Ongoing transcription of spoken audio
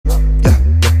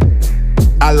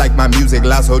I like my music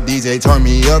loud, so DJ turn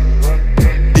me up.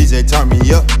 DJ turn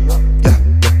me up. Yeah,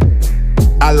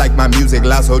 yeah. I like my music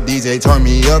loud, so DJ turn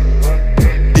me up.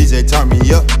 DJ turn me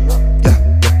up. Yeah,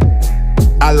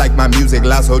 yeah. I like my music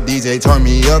loud, so DJ turn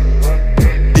me up.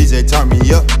 DJ turn me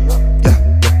up. Yeah,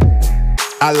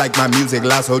 yeah. I like my music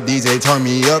loud, so DJ turn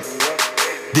me up.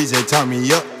 DJ turn me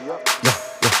up. Yeah,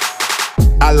 yeah.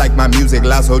 I like my music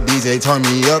loud, so DJ turn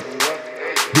me up.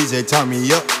 DJ turn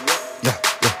me up. Yeah,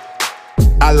 yeah.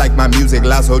 I like my music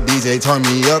loud, so DJ turn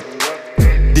me up.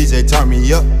 DJ turn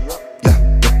me up. Yeah,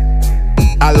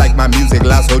 yeah. I like my music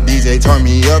loud, so DJ turn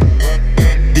me up.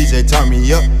 DJ turn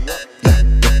me up. Yeah,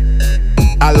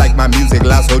 yeah. I like my music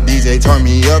loud, so DJ turn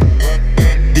me up.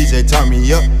 DJ turn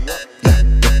me up. Yeah,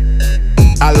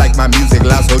 yeah. I like my music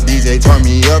loud, so DJ turn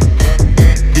me up.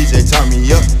 DJ turn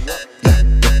me up. Yeah,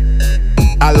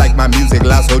 yeah. I like my music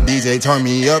loud, so DJ turn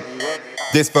me up.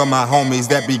 This for my homies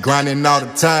that be grinding all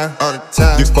the time.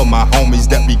 This for my homies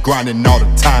that be grinding all the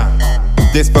time.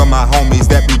 This for my homies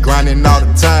that be grinding all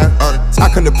the time. I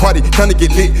come to party, come to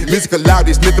get lit. Music loud,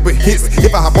 it's nothing but hits.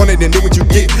 If I hop on it and do what you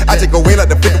get, I just go in like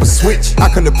the flip of a switch. I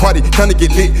come to party, come to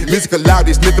get lit. Music loud,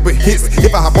 it's nothing but hits.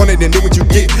 If I hop on it and do what you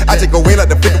get, I just go in like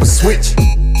the flip of a switch.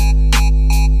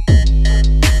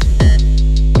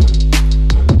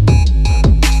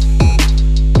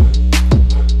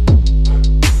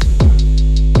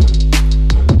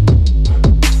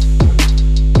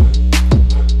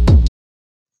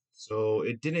 So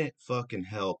it didn't fucking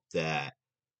help that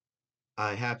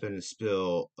I happened to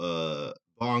spill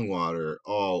bong water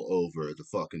all over the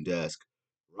fucking desk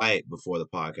right before the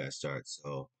podcast starts.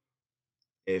 So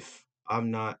if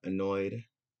I'm not annoyed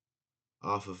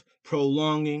off of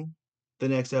prolonging the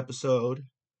next episode,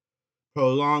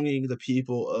 prolonging the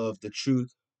people of the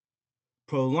truth,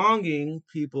 prolonging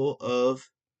people of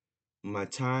my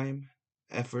time,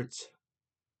 efforts,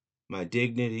 my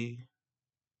dignity,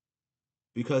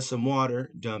 because some water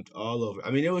dumped all over.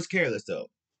 I mean, it was careless though.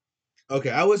 Okay,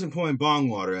 I wasn't pouring bong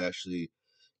water actually.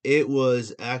 It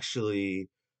was actually,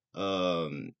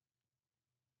 um,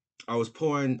 I was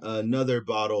pouring another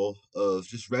bottle of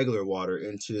just regular water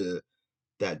into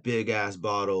that big ass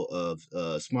bottle of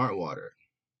smart water.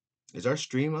 Is our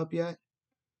stream up yet?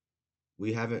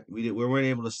 We weren't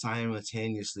able to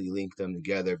simultaneously link them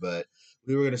together, but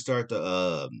we were gonna start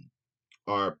the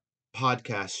our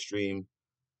podcast stream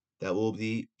that will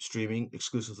be streaming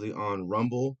exclusively on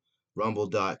Rumble,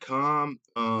 rumble.com.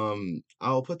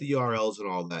 I'll put the URLs and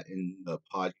all that in the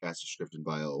podcast description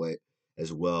bio way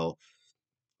as well.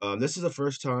 This is the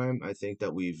first time I think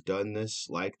that we've done this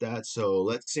like that. So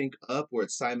let's sync up where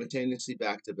it's simultaneously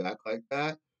back to back like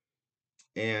that.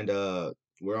 And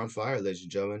we're on fire, ladies and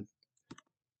gentlemen.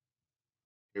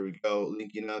 Here we go.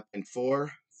 Linking up in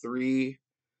 4, 3,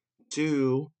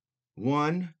 2,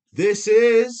 1. This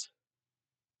is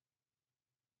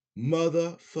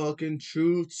motherfucking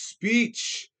truth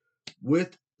speech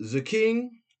with the king.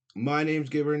 My name's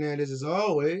Gabe Hernandez as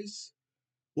always.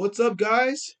 What's up,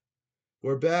 guys?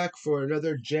 We're back for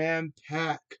another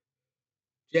jam-packed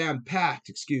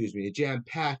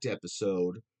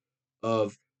episode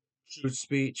of Truth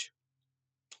Speech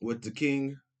with the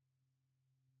King.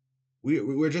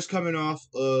 We're just coming off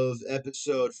of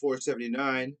episode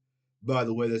 479, by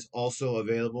the way, that's also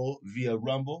available via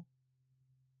Rumble.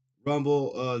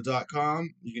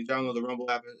 Rumble.com. You can download the Rumble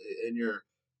app in your,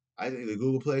 I think, the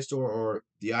Google Play Store or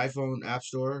the iPhone App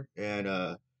Store. And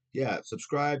yeah,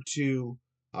 subscribe to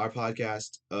our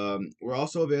podcast. We're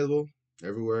also available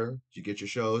everywhere you get your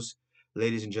shows.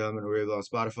 Ladies and gentlemen, we're available on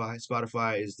Spotify.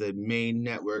 Spotify is the main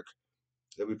network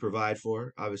that we provide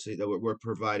for, obviously, that we're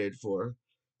provided for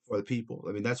the people.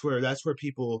 I mean, that's where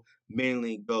people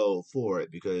mainly go for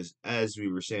it, because as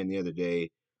we were saying the other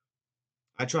day,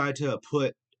 I tried to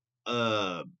put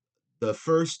the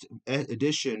first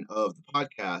edition of the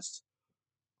podcast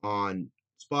on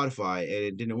Spotify, and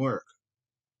it didn't work.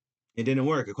 It didn't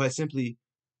work. It quite simply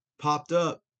popped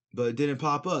up, but it didn't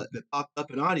pop up. It popped up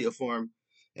in audio form,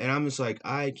 and I'm just like,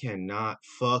 I cannot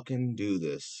fucking do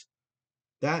this.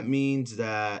 That means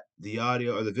that the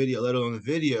audio or the video, let alone the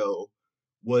video,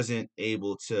 wasn't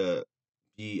able to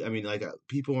be, I mean, like,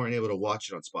 people weren't able to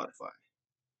watch it on Spotify.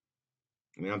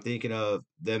 I mean, I'm thinking of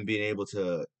them being able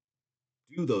to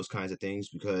do those kinds of things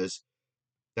because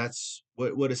that's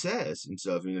what it says and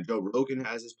stuff. You know, Joe Rogan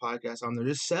has his podcast on there.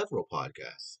 There's several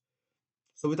podcasts.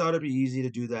 So we thought it'd be easy to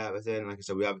do that. But then, like I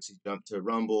said, we obviously jumped to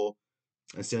Rumble.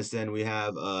 And since then, we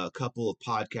have a couple of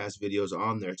podcast videos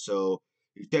on there. So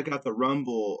you check out the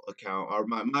Rumble account, or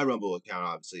my Rumble account,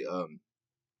 obviously.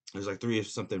 There's like 3 or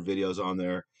something videos on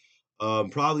there.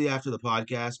 Probably after the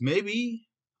podcast, maybe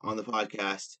on the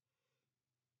podcast,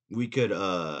 we could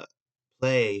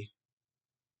play.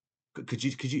 Could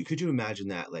you imagine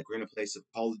that? Like we're in a place of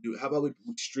Call of Duty. How about we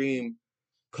stream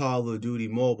Call of Duty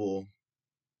Mobile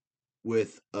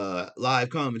with live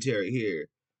commentary here?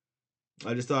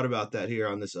 I just thought about that here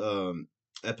on this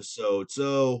episode.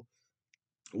 So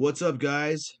what's up,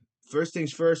 guys? First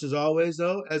things first, as always,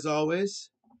 though, as always,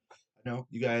 I know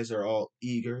you guys are all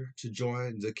eager to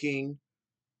join the king.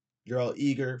 You're all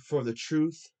eager for the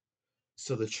truth.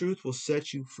 So the truth will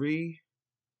set you free.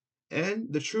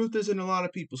 And the truth isn't a lot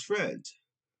of people's friends.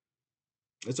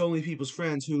 It's only people's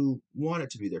friends who want it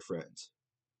to be their friends.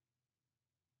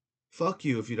 Fuck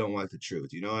you if you don't like the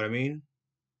truth. You know what I mean?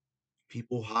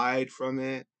 People hide from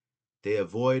it. They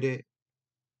avoid it.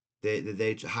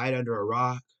 They hide under a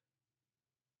rock.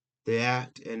 They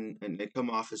act and they come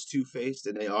off as two-faced,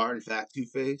 and they are, in fact,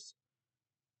 two-faced.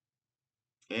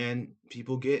 And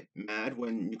people get mad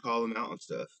when you call them out on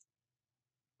stuff.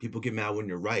 People get mad when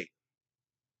you're right.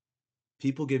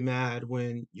 People get mad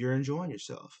when you're enjoying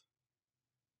yourself.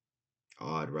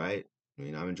 Odd, right? I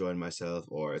mean, I'm enjoying myself,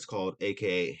 or it's called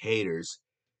AKA haters.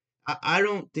 I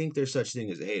don't think there's such thing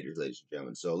as haters, ladies and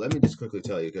gentlemen. So let me just quickly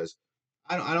tell you, because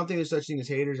I don't think there's such thing as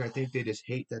haters. I think they just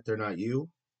hate that they're not you.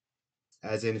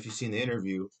 As in, if you've seen the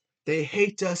interview, they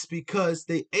hate us because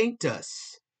they ain't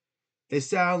us. They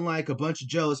sound like a bunch of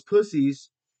jealous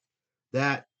pussies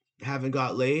that haven't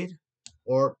got laid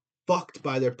or fucked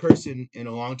by their person in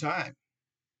a long time.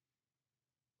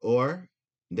 Or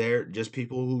they're just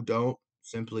people who don't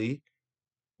simply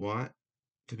want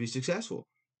to be successful.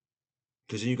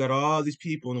 Because then you got all these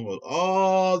people in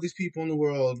the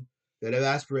world that have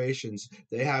aspirations,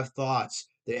 they have thoughts,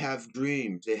 they have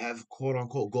dreams, they have quote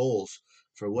unquote goals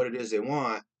for what it is they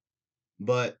want.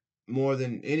 But more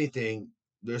than anything,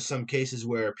 there's some cases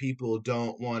where people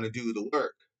don't want to do the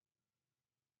work.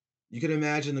 You can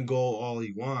imagine the goal all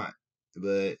you want,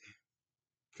 but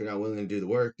if you're not willing to do the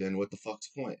work, then what the fuck's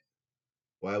the point?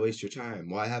 Why waste your time?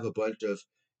 Why have a bunch of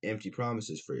empty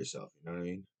promises for yourself? You know what I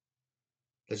mean?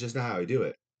 That's just not how I do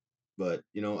it. But,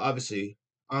 obviously,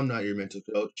 I'm not your mental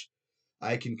coach.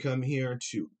 I can come here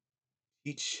to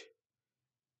teach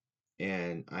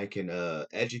and I can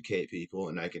educate people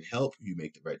and I can help you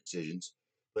make the right decisions.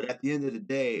 But at the end of the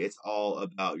day, it's all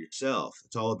about yourself.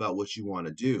 It's all about what you want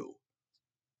to do.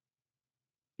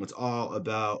 It's all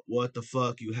about what the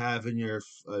fuck you have in your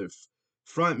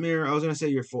front mirror. I was gonna say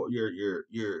your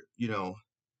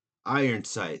iron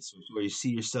sights, where you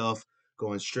see yourself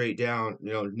going straight down,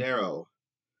 narrow.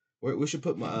 We should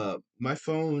put my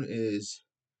phone is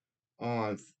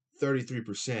on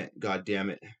 33%. God damn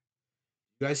it!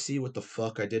 You guys see what the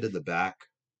fuck I did to the back?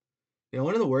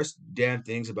 One of the worst damn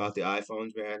things about the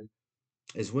iPhones, man,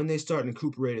 is when they start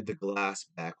incorporating the glass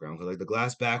background. 'Cause, like, the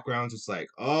glass backgrounds, it's like,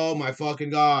 oh my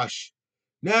fucking gosh!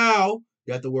 Now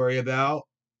you have to worry about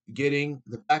getting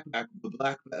the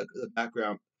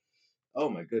background. Oh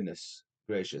my goodness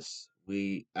gracious!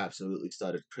 We absolutely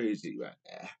started crazy right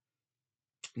there.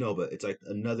 No, but it's like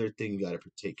another thing you got to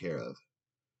take care of.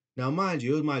 Now, mind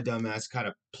you, it was my dumbass kind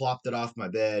of plopped it off my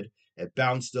bed. It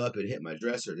bounced up and hit my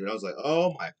dresser, dude. I was like,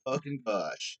 oh my fucking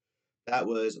gosh. That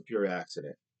was a pure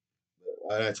accident.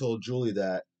 And I told Julie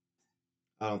that.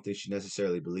 I don't think she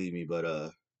necessarily believed me,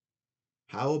 but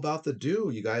how about the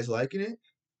do? You guys liking it?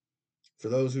 For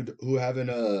those who haven't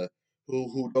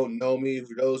who don't know me,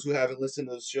 for those who haven't listened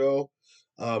to the show,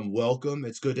 welcome.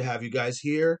 It's good to have you guys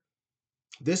here.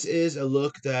 This is a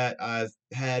look that I've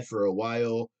had for a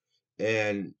while,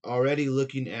 and already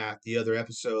looking at the other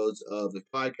episodes of the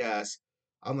podcast,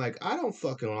 I'm like, I don't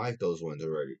fucking like those ones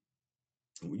already.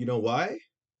 You know why?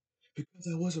 Because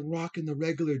I wasn't rocking the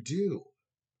regular do.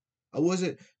 I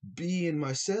wasn't being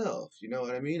myself. You know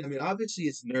what I mean? I mean, obviously,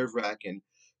 it's nerve wracking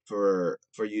for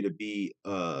you to be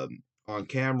on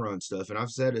camera and stuff. And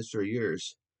I've said this for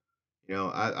years.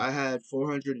 I had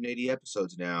 480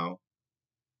 episodes now,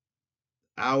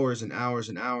 hours and hours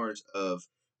and hours of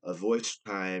voice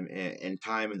time and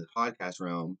time in the podcast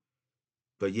realm,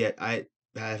 but yet I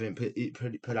haven't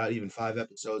put out even 5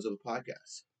 episodes of a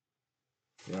podcast.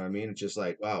 You know what I mean? It's just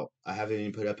like, wow, I haven't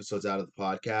even put episodes out of the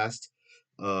podcast.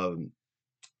 Um,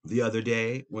 the other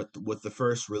day with the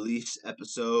first release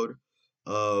episode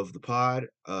of the pod,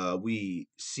 we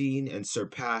seen and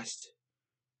surpassed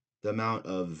the amount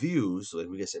of views. Like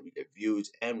we said, we get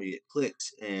views and we get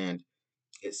clicks, and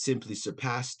it simply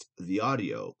surpassed the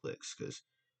audio clicks because,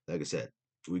 like I said,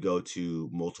 we go to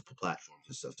multiple platforms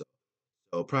and stuff.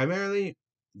 So primarily,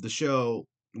 the show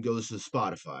goes to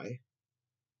Spotify.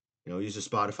 Use the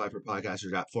Spotify for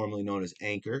podcasters, got formerly known as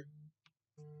Anchor.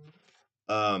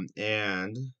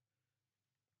 And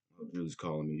Julie's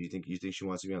calling me. You think she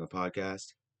wants to be on the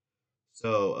podcast?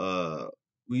 So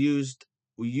we used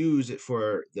we use it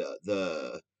for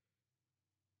the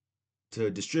to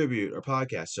distribute our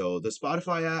podcast. So the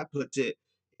Spotify app puts it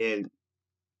in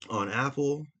on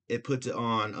Apple. It puts it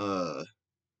on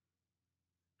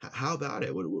how about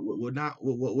it? Would not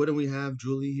what do we have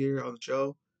Julie here on the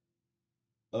show?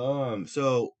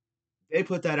 So they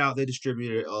put that out. They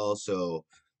distribute it all. So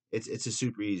it's a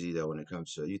super easy though when it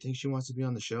comes to. You think she wants to be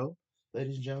on the show,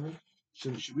 ladies and gentlemen?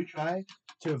 Should we try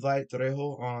to invite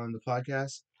Trejo on the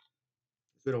podcast?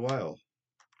 It's been a while.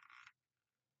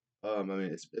 I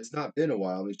mean, it's not been a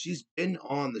while. I mean, she's been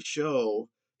on the show,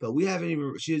 but we haven't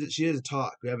even. She doesn't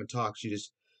talk. We haven't talked. She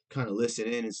just kind of listen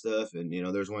in and stuff. And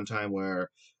there's one time where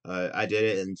I did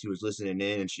it, and she was listening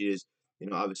in, and she is,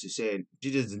 obviously saying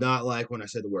she does not like when I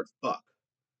said the word fuck.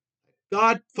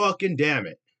 God fucking damn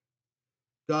it.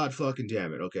 God fucking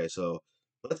damn it. Okay, so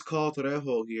let's call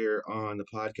Trejo here on the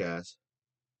podcast.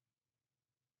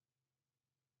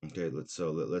 Okay,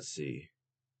 let's see.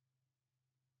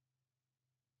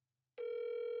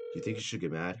 Do you think you should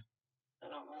get mad?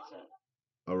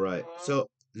 All right. So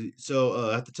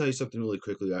I have to tell you something really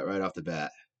quickly right off the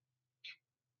bat.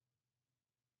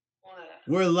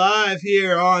 We're live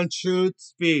here on Truth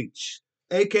Speech,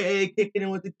 aka Kicking It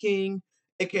with the King,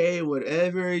 aka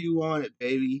whatever you want it,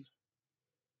 baby.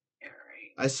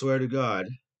 I swear to God.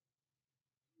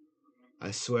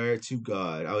 I swear to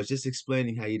God. I was just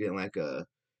explaining how you didn't like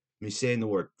me saying the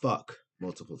word fuck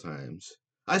multiple times.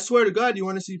 I swear to God, you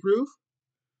want to see proof?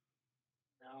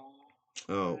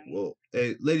 Oh, well,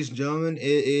 hey, ladies and gentlemen, it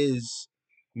is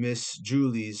Miss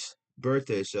Julie's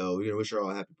birthday, so we're gonna wish her all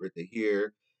a happy birthday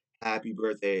here. Happy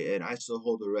birthday, and I still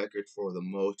hold the record for the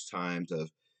most times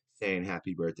of saying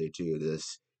happy birthday to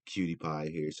this cutie pie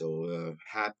here. So,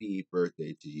 happy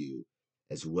birthday to you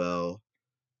as well.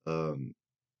 Um,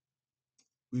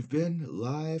 we've been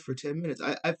live for 10 minutes.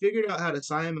 I figured out how to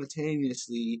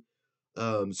simultaneously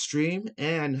stream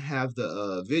and have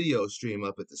the video stream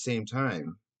up at the same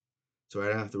time, so I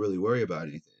don't have to really worry about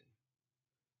anything.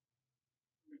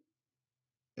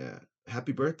 Yeah.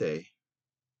 Happy birthday.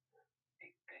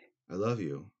 I love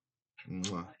you.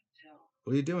 Mwah.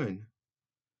 What are you doing?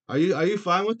 Are you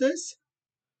fine with this?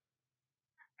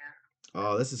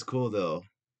 Oh, this is cool though.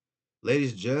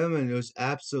 Ladies and gentlemen, it was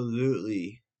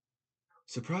absolutely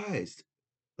surprised.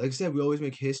 Like I said, we always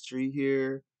make history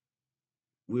here.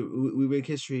 We make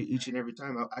history each and every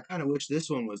time. I kind of wish this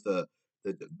one was the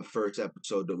first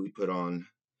episode that we put on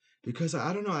because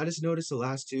I don't know. I just noticed the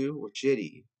last two were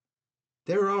shitty.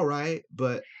 They were all right,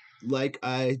 but like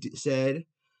said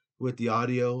with the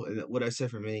audio and what I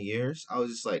said for many years, I was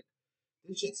just like,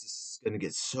 this shit's just gonna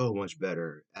get so much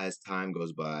better as time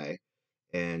goes by.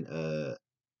 And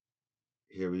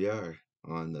here we are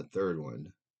on the third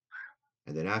one.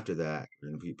 And then after that,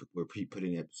 we're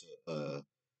putting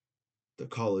the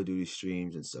Call of Duty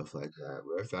streams and stuff like that.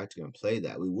 We're in fact gonna play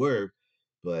that. We were,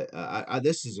 but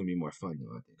this is gonna be more fun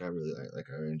though. I think I really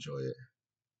I enjoy it.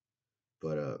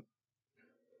 But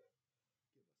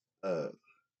uh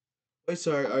wait,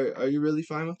 so are you really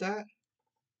fine with that?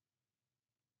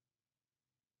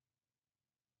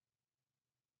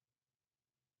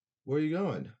 Where are you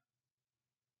going?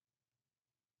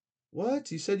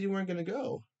 What? You said you weren't gonna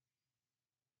go.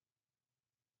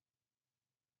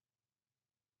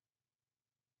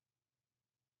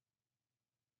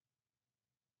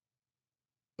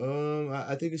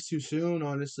 I think it's too soon,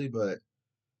 honestly, but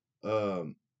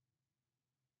um,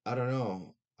 I don't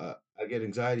know. I get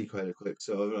anxiety quite quick,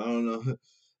 so I don't know.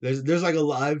 There's like a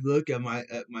live look at my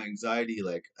anxiety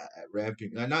like at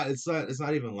ramping. Not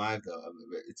even live though. I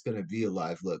mean, it's gonna be a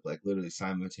live look like literally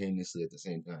simultaneously at the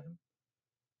same time.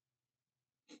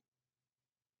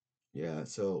 Yeah.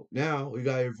 So now we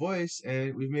got your voice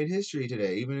and we've made history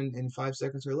today, even in 5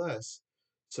 seconds or less.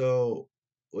 So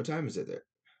what time is it there?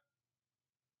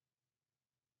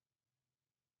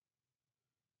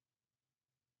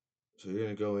 So you're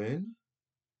gonna go in?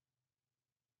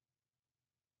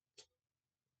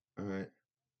 All right.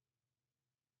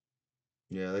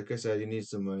 Yeah, like I said, you need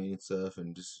some money and stuff,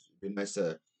 and just be nice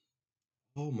to.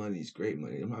 Oh, money's great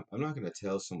money. I'm not gonna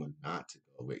tell someone not to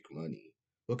go make money.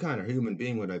 What kind of human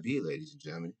being would I be, ladies and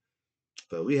gentlemen?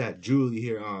 But we had Julie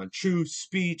here on True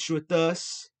Speech with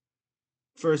us.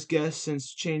 First guest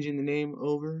since changing the name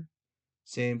over.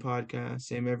 Same podcast,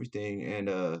 same everything, and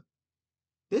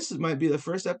might be the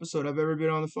first episode I've ever been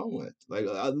on the phone with. Like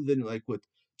other than like with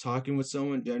talking with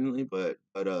someone generally, but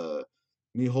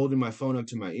me holding my phone up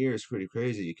to my ear is pretty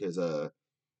crazy because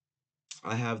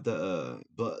I have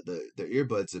but the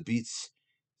earbuds, the Beats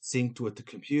synced with the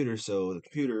computer, so the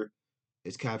computer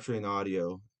is capturing the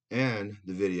audio and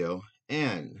the video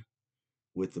and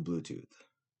with the Bluetooth.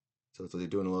 So it's like they're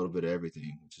doing a little bit of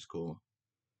everything, which is cool.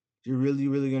 You're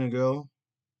really gonna go?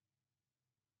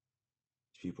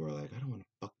 People are like, I don't want to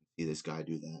fucking see this guy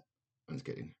do that. I'm just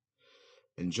kidding.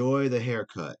 Enjoy the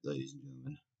haircut, ladies and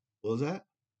gentlemen. What was that?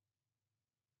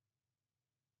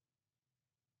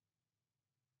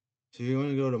 So you want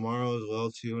to go tomorrow as well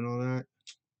too and all that?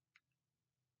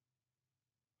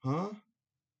 Huh?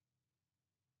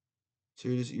 So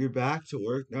you're back to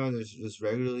work now, just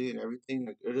regularly and everything.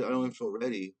 Like, I don't even feel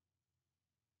ready.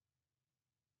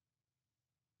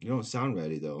 You don't sound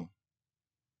ready though.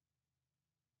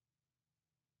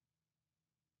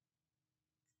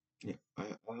 Yeah, I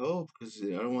hope because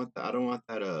I don't want that. I don't want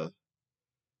that.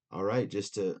 All right,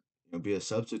 just to be a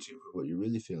substitute for what you're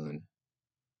really feeling.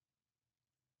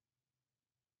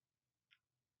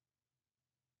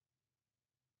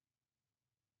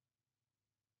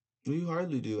 Well, you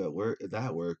hardly do at work,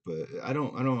 but I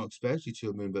don't expect you to.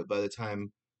 I mean, but by the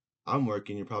time I'm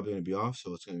working, you're probably gonna be off,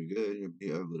 so it's gonna be good. You'll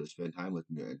be able to spend time with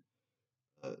me and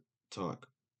uh, talk,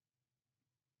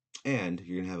 and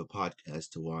you're gonna have a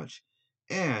podcast to watch,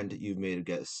 and you've made a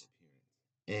guest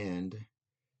appearance, and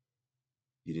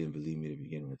you didn't believe me to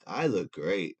begin with. I look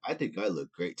great. I think I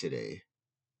look great today.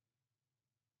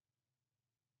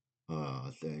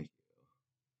 Oh, thank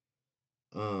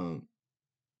you.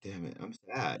 Damn it, I'm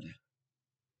sad.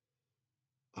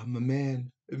 I'm a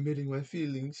man admitting my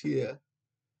feelings. Yeah,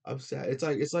 I'm sad. It's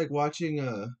like watching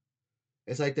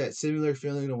it's like that similar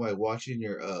feeling of like watching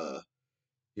your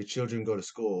children go to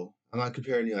school. I'm not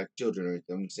comparing you like children or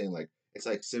anything. I'm just saying like it's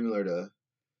like similar to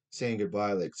saying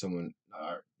goodbye, like someone,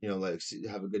 like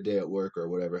have a good day at work or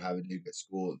whatever, have a day at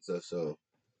school and stuff. So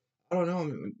I don't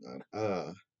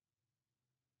know.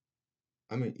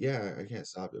 I mean, yeah, I can't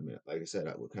stop it. I mean, like I said,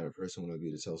 what kind of person would I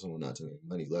be to tell someone not to make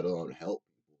money, let alone help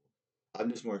people?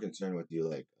 I'm just more concerned with you,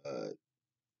 like,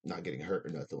 not getting hurt or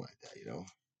nothing like that.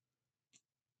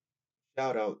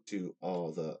 Shout out to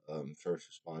all the first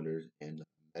responders and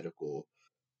medical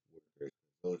workers.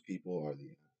 Those people are the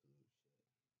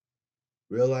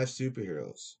real life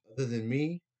superheroes. Other than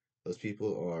me, those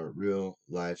people are real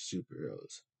life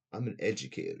superheroes. I'm an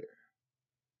educator.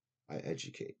 I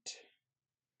educate.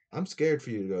 I'm scared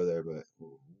for you to go there, but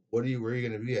where are you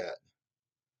gonna be at?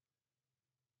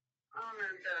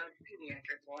 The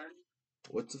pediatric one.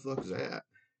 What the fuck is that?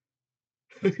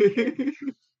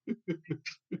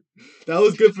 That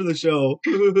was good for the show.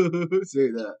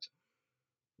 Say that.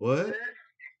 What?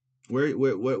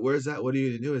 Where's that? What do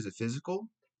you do? Is it physical?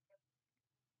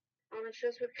 It's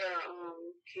just with the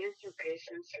cancer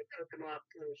patients. They hook them up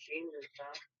to the machines and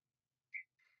stuff.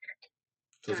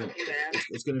 So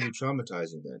it's gonna be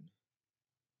traumatizing then.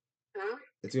 Huh?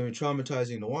 It's gonna be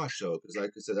traumatizing to watch though, because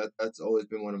like I said, that's always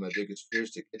been one of my biggest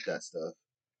fears to get that stuff.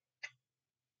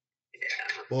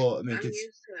 Yeah. Well, I mean, I'm used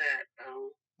to that though.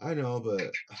 I know,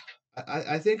 but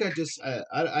I think I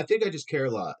think I just care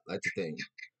a lot. That's the thing.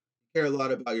 Care a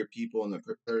lot about your people and the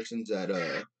persons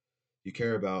that you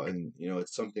care about, and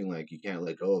it's something like you can't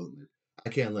let go of them. I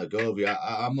can't let go of you.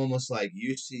 I'm almost like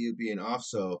used to you being off,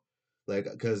 so like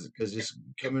because just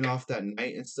coming off that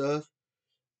night and stuff,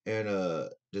 and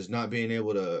just not being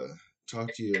able to talk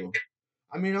to you.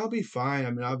 I mean, I'll be fine.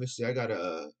 I mean, obviously, I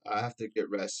have to get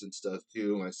rest and stuff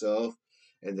too myself,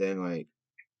 and then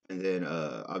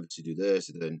obviously do this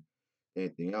and then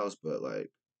anything else, but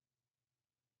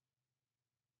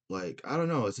I don't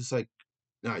know. It's just like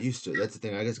not used to it. That's the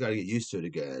thing. I just got to get used to it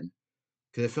again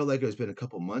because it felt like it's been a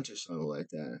couple months or something like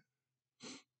that.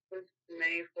 Since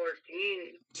May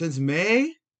 14th. Since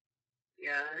May?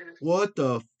 Yeah. What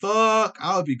the fuck?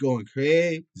 I would be going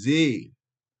crazy.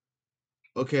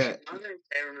 Okay. I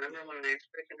remember when I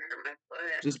freaking hurt my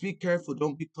foot. Just be careful.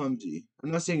 Don't be clumsy.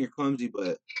 I'm not saying you're clumsy,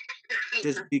 but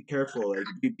just be careful. Like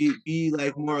be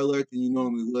like more alert than you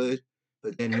normally would.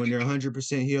 But then when you're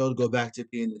 100% healed, go back to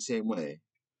being the same way.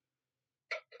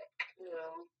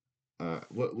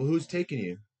 Who's taking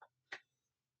you?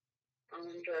 I'm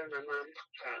driving my mom's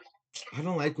truck. I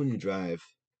don't like when you drive.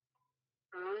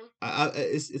 Huh?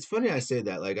 It's funny I say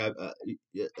that. Like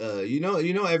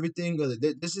everything.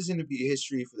 This is gonna be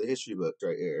history for the history books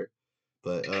right here.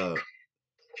 But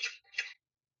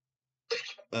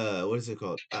what is it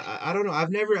called? I don't know.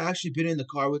 I've never actually been in the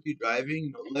car with you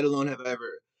driving, let alone have I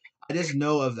ever. I just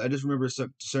remember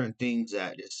some certain things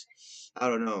that just I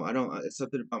don't know. I don't. It's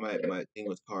something about my thing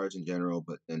with cars in general,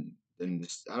 but then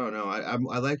just I don't know. I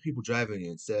like people driving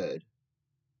instead.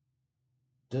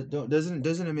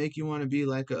 Doesn't it make you want to be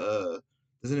like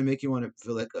doesn't it make you want to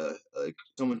feel like like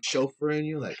someone chauffeuring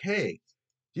you? Like, hey,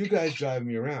 you guys drive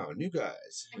me around. You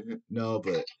guys. No,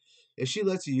 but if she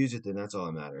lets you use it, then that's all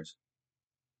that matters.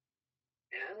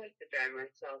 Yeah, I like to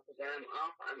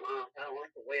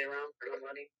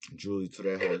Julie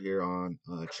Trejo here on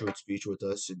Truth Speech with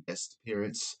us, guest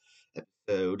appearance,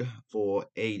 episode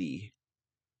 480.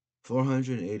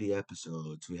 480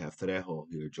 episodes. We have Trejo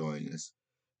here joining us,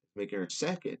 making her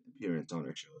second appearance on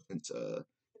our show since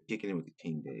kicking in with the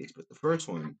King days. But the first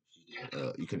one,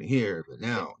 you couldn't hear, but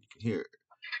now you can hear her.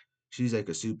 She's like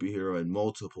a superhero in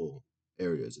multiple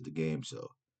areas of the game. So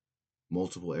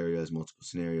multiple areas, multiple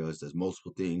scenarios, does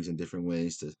multiple things in different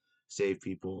ways to save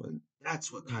people, and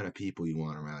that's what kind of people you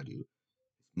want around you.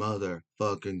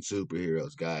 Motherfucking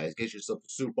superheroes, guys. Get yourself a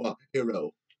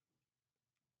superhero.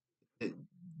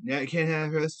 Now you can't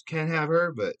have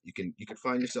her, but you can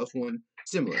find yourself one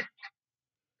similar.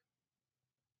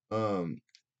 Um,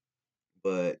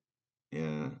 but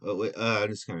yeah. Oh wait, I'm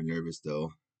just kind of nervous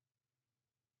though.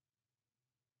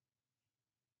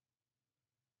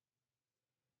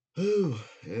 Whew.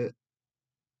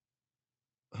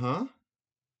 Huh?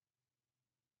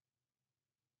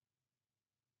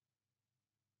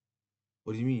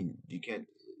 What do you mean? You can't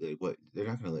like what? They're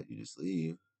not gonna let you just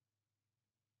leave.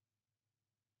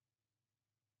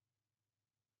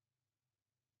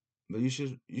 But you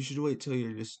should wait till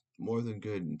you're just more than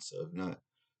good and stuff. Not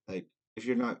like if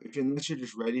you're not if you're unless you're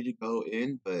just ready to go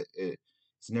in, but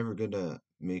it's never gonna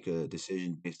make a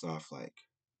decision based off like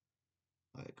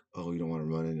oh you don't want to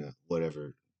run into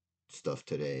whatever stuff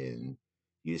today and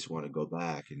you just want to go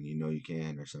back and you know you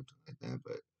can or something like that.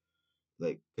 But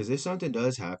like because if something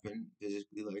does happen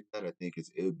physically like that, I think it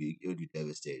would be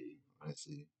devastating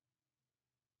honestly.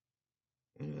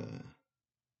 And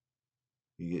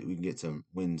we can get some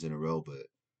wins in a row, but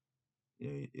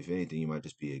if anything, you might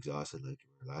just be exhausted like you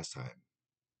were last time.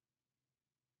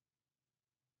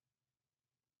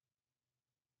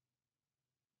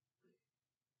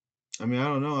 I mean, I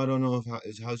don't know. I don't know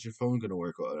if how's your phone gonna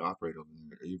work or operate over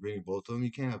there. Are you bringing both of them?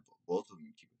 You can't have both of them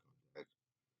and keep in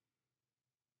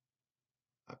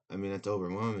contact. I mean, that's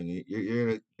overwhelming.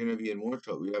 You're gonna be in more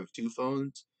trouble. You have two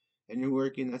phones and you're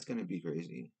working. That's gonna be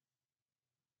crazy.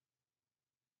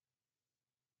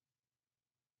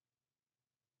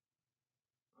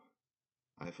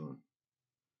 iPhone.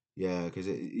 Yeah, because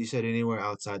you said anywhere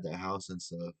outside the house and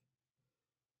stuff.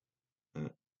 Uh,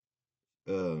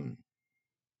 um,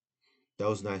 that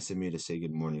was nice of me to say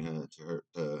good morning, huh, to her,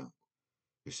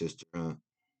 your sister, huh?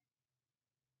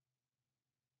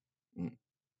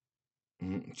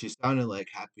 Mm-hmm. She sounded like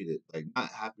happy to, like not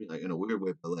happy, like in a weird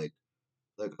way, but like,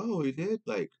 oh, we did,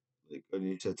 like when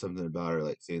you said something about her,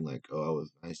 like saying like, oh, I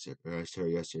was nice to her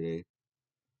yesterday.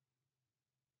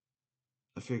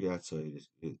 I figure that's why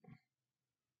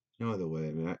no other way.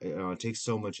 I mean, it takes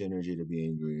so much energy to be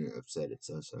angry and upset and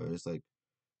stuff. So it's like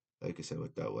I said,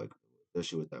 with that, like,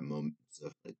 especially with that moment,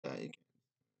 stuff like that,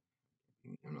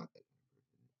 I'm not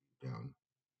that down.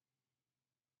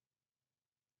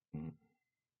 Mhm.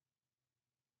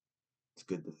 It's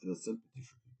good to feel sympathy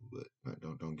for people, but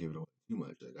don't give it away too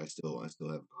much. Like I still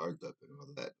have guards up and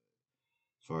all that.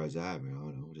 As far as that, I mean, I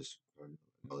don't know, just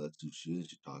that's who she is.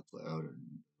 She talks loud and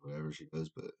whatever she does,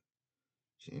 but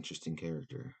she's an interesting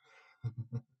character.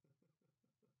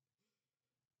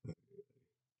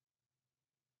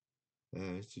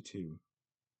 Yeah, it's you too.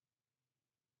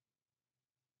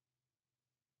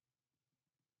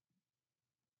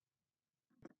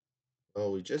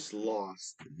 Oh, we just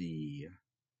lost the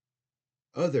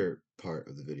other part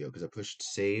of the video because I pushed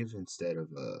save instead of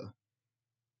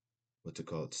what's it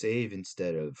called? Save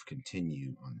instead of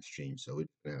continue on the stream. So we're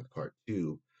gonna have part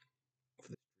two for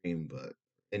the stream, but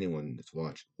anyone that's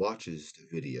watches the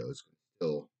video is gonna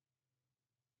still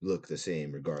look the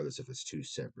same regardless if it's two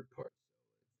separate parts.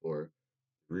 Four,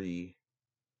 three,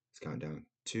 let's count down.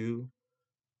 Two,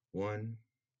 one.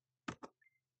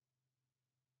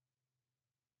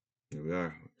 Here we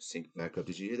are. Sync back up.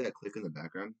 Did you hear that click in the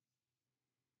background?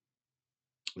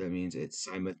 That means it's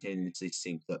simultaneously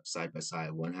synced up side by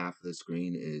side. One half of the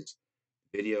screen is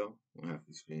video, one half of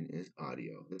the screen is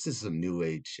audio. This is some new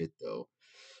age shit though.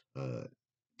 Uh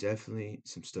Definitely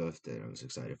some stuff that I was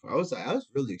excited for. I was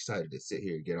really excited to sit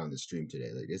here and get on the stream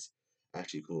today. Like it's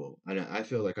actually cool. And I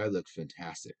feel like I look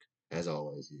fantastic as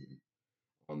always here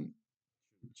on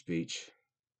speech.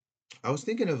 I was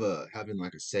thinking of having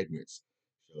like a segments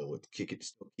show with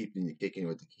still keeping the kicking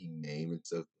with the king name and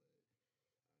stuff.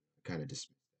 Kind of just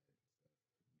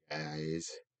guys.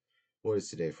 What is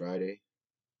today? Friday?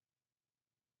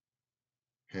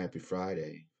 Happy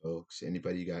Friday, folks.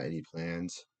 Anybody got any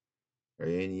plans? Are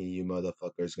any of you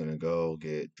motherfuckers gonna go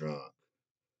get drunk?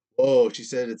 Whoa, she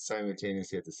said it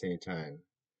simultaneously at the same time.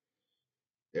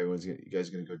 You guys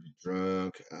gonna go get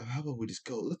drunk? How about we just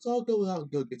go? Let's all go out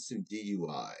and go get some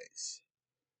DUIs.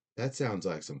 That sounds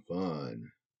like some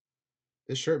fun.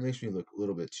 This shirt makes me look a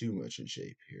little bit too much in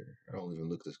shape here. I don't even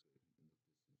look this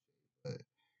good. But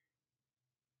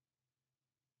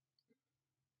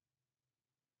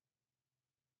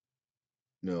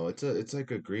no, it's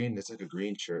like a green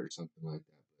shirt or something like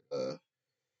that.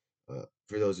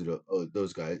 For those who don't, oh,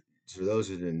 those guys, for those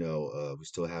who didn't know, we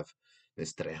still have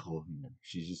Miss Trejo here.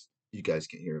 She's just, you guys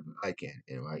can hear her, but I can't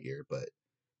in my ear, but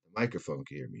the microphone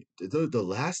can hear me. The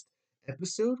last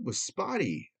episode was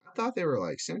spotty. I thought they were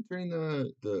like censoring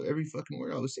the every fucking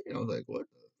word I was saying. I was like, what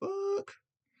the fuck?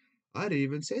 I didn't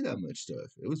even say that much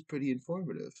stuff. It was pretty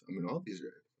informative. I mean, all these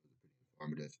are pretty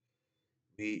informative.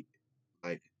 We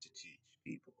like to teach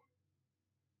people.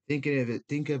 Think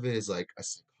of it as like a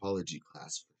psychology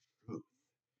class for truth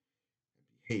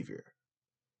and behavior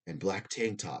and black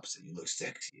tank tops and you look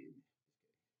sexy.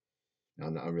 No,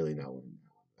 I'm really not wearing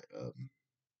that one.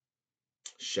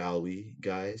 But shall we,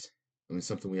 guys? I mean,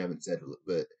 something we haven't said,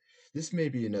 but this may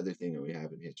be another thing that we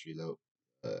have in history, though.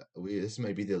 We This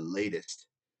might be the latest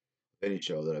of any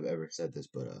show that I've ever said this,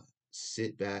 but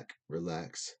sit back,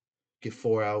 relax, get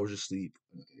 4 hours of sleep,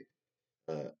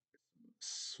 uh,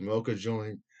 smoke a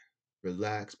joint,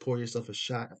 relax, pour yourself a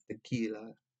shot of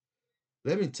tequila.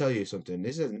 Let me tell you something.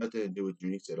 This has nothing to do with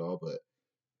drinks at all, but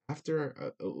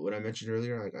after what I mentioned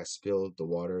earlier, like I spilled the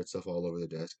water and stuff all over the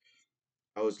desk.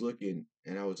 I was looking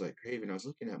and I was like craving. I was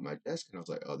looking at my desk and I was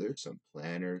like, oh, there's some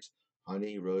planters,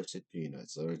 honey roasted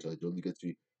peanuts. Let me tell you, really good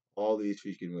sweet. All these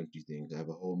freaking munchie things. I have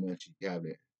a whole munchie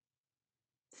cabinet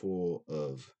full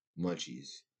of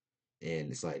munchies.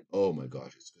 And it's like, oh my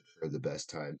gosh, it's good for the best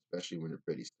time, especially when you're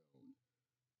pretty stoned.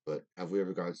 But have we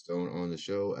ever gotten stoned on the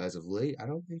show as of late? I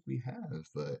don't think we have,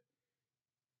 but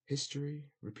history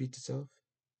repeats itself.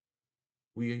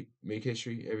 We make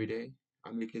history every day.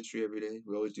 I make history every day.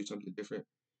 We always do something different.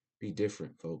 Be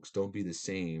different, folks. Don't be the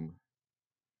same.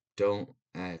 Don't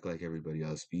act like everybody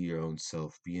else. Be your own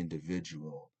self. Be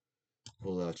individual.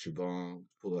 Pull out your bong.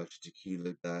 Pull out your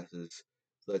tequila glasses.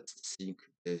 Let's sync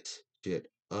this shit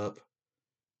up.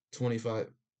 25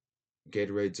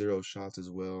 Gatorade Zero shots as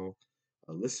well.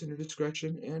 Listener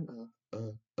discretion and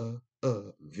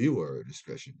viewer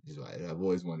discretion is right. I've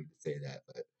always wanted to say that,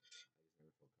 but I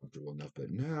never felt comfortable enough. But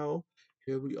now,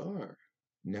 here we are.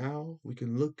 Now we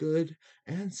can look good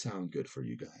and sound good for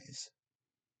you guys.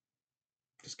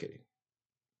 Just kidding.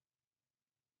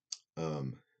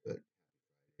 But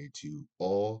to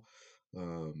all.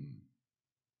 Um,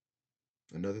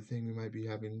 Another thing we might be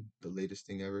having the latest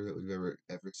thing ever that we've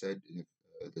ever said in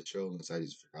the show, unless I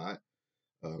just forgot.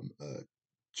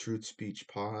 Truth Speech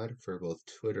Pod for both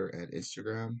Twitter and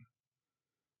Instagram.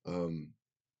 Um,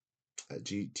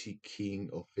 GT King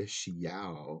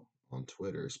Official on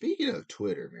Twitter. Speaking of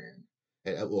Twitter, man,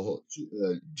 and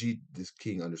G this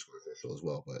King underscore official as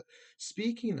well. But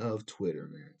speaking of Twitter,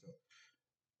 man, so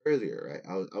earlier, right?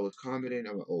 I was commenting.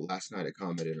 Last night I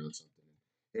commented on something.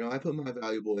 You know, I put my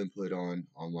valuable input on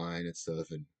online and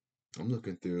stuff, and I'm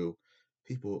looking through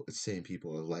people, same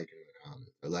people are liking my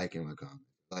comments, or liking my comments,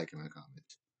 liking my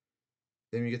comments.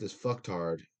 Then we get this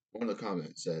fucktard. One of the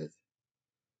comments says,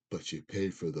 "But you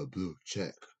paid for the blue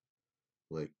check."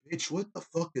 Like, bitch, what the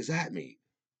fuck does that mean?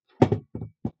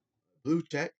 Blue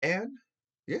check and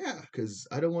yeah, because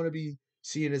I don't want to be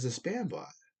seen as a spam bot.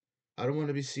 I don't want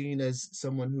to be seen as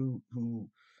someone who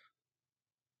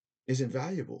isn't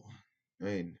valuable. I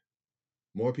mean,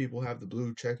 more people have the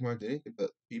blue check mark than anything,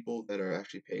 but people that are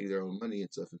actually paying their own money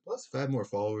and stuff. And plus, if I have more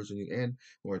followers than you and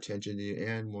more attention than you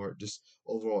and more just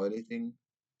overall anything,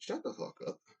 shut the fuck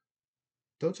up.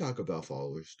 Don't talk about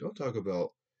followers. Don't talk about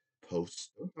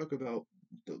posts. Don't talk about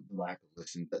the lack of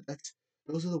listen.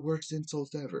 Those are the worst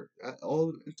insults ever.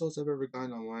 All the insults I've ever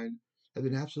gotten online have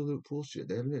been absolute bullshit.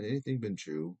 They haven't been anything been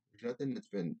true. There's nothing that's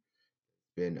been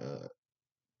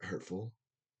hurtful.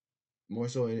 More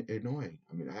so annoying.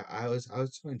 I mean, I was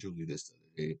telling Julie this the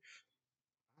other day.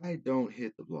 I don't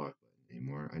hit the block button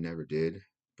anymore. I never did,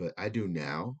 but I do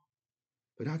now.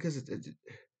 But not because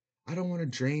I don't want to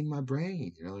drain my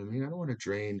brain. You know what I mean? I don't want to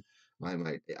drain my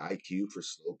IQ for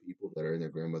slow people that are in their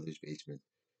grandmother's basement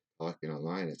talking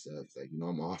online and stuff. It's like, you know,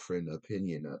 I'm offering an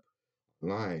opinion up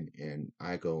online, and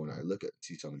I go and I look at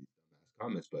see some of these dumbass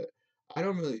comments, but I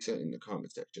don't really sit in the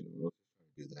comment section. I'm really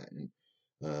trying to do that. And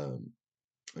um,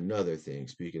 another thing,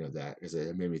 speaking of that, because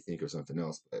it made me think of something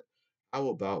else. But how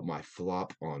about my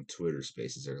flop on Twitter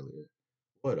Spaces earlier?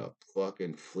 What a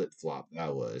fucking flip flop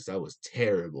that was. That was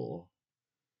terrible.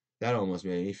 That almost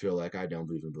made me feel like I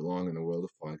don't even belong in the world of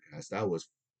podcasts. That was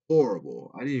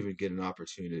horrible. I didn't even get an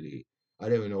opportunity. I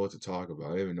didn't even know what to talk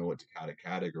about. I didn't even know how to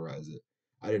categorize it.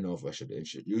 I didn't know if I should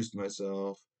introduce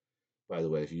myself. By the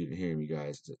way, if you didn't hear me,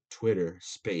 guys, it's a Twitter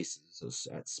Spaces. So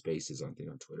at Spaces on thing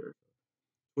on Twitter.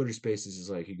 Twitter Spaces is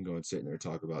like you can go and sit in there and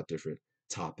talk about different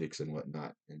topics and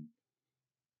whatnot. And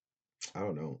I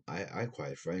don't know. I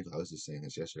quite frankly, I was just saying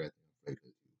this yesterday. I think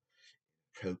I'm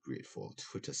appropriate for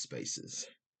Twitter Spaces.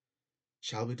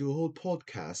 Shall we do a whole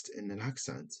podcast in an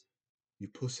accent? You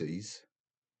pussies.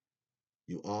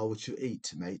 You are what you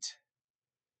eat, mate.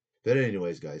 But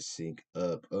anyways, guys, sync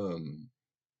up.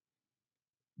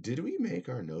 Did we make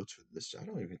our notes for this? I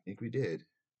don't even think we did.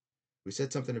 We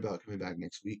said something about coming back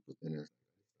next week, but then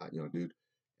dude,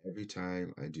 every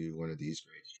time I do one of these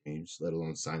great streams, let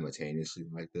alone simultaneously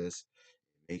like this,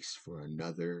 it makes for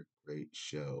another great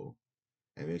show.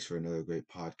 It makes for another great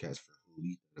podcast for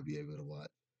Julita to be able to watch.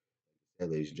 Hey,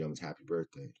 ladies and gentlemen, happy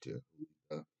birthday to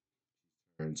Julita.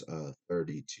 Turns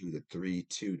 32 to 3-2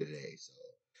 today, so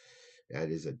that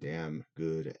is a damn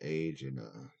good age, and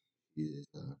he is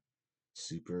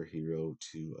superhero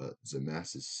to the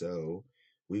masses. So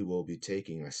we will be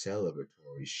taking a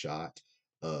celebratory shot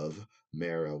of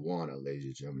marijuana, ladies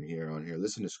and gentlemen, here on here.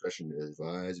 Listen, discretion is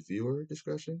advised. Viewer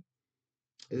discretion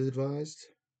is advised.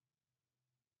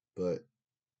 But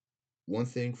one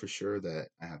thing for sure that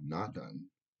I have not done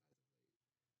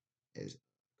is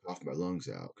cough my lungs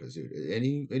out. Because dude,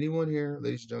 anyone here,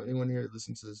 ladies and gentlemen, anyone here that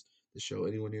listens to the show,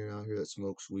 anyone here out here that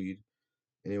smokes weed,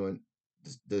 anyone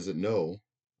doesn't know,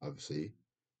 obviously,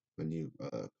 when you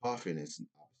coughing, it's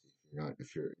obviously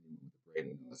if you're with the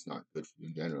brain, it's not good for you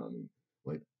in general. I mean,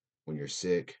 when you're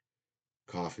sick,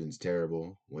 coughing's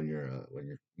terrible.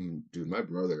 Dude, my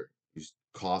brother used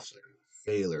coughs like a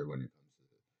sailor when it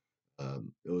comes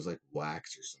to it was like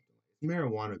wax or something. It's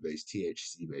marijuana based,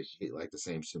 THC based. You get like the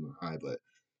same similar high, but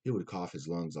he would cough his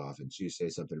lungs off, and she would say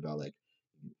something about like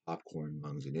popcorn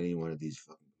lungs, and any one of these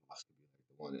fucking coughs could be like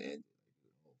the one that ended.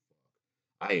 Like, oh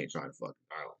fuck, I ain't trying to fucking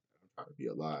die like that. I'm trying to be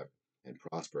alive and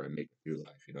prosper and make it through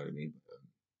life. You know what I mean? But,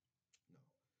 no,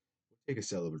 we'll take a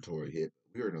celebratory hit.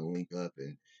 We're gonna link up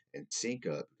and sync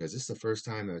up because this is the first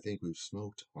time I think we've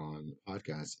smoked on the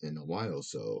podcast in a while.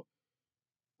 So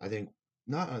I think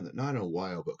not in a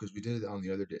while, but because we did it on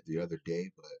the other day.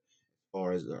 But as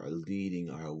far as our leading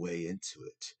our way into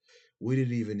it, we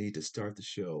didn't even need to start the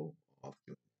show off.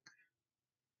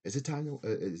 Is it time to?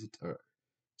 Is it?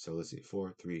 So let's see.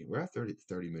 4, 3. We're at 30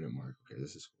 minute mark. Okay,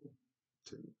 this is cool.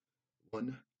 2,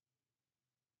 1.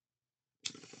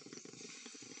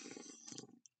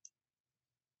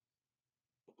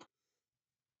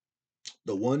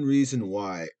 The one reason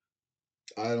why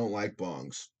I don't like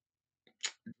bongs,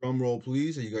 drum roll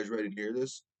please, are you guys ready to hear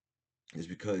this? Is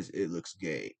because it looks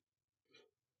gay.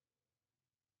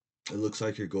 It looks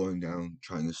like you're going down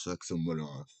trying to suck someone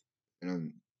off. And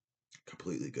I'm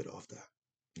completely good off that.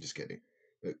 I'm just kidding.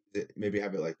 Maybe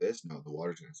have it like this. No, the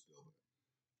water's gonna spill.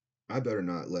 I better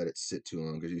not let it sit too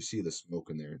long because you see the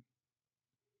smoke in there.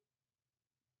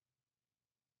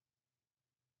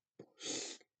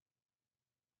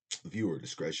 Viewer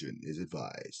discretion is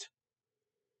advised.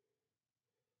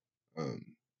 You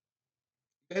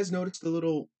guys notice the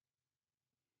little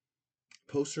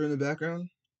poster in the background?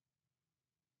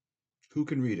 Who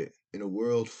can read it? In a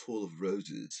world full of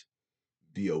roses,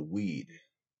 be a weed.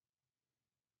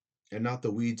 And not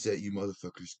the weeds that you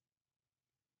motherfuckers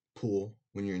pull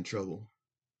when you're in trouble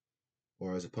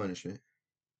or as a punishment.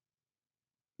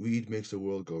 Weed makes the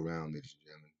world go round, ladies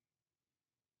and gentlemen.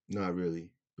 Not really,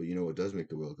 but you know what does make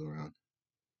the world go round?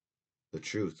 The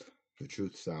truth. The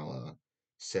truth shall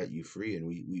set you free, and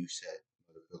we set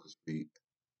motherfuckers free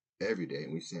every day,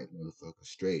 and we set motherfuckers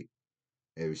straight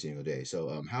every single day.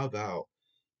 So, how about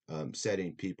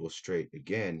setting people straight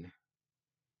again?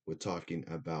 We're talking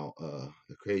about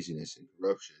the craziness and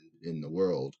corruption in the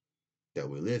world that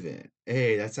we live in.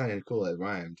 Hey, that sounded cool. It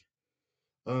rhymed.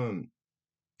 Um,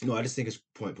 no, I just think it's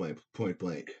point blank.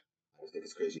 I just think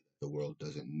it's crazy that the world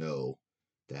doesn't know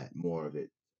that more of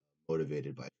it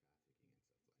motivated by.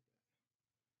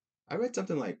 I read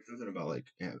something about like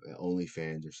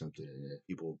OnlyFans or something, and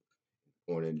people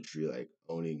porn industry like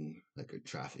owning like a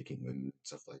trafficking and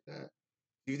stuff like that.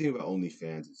 If you think about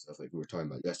OnlyFans and stuff like we were talking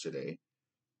about yesterday,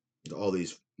 all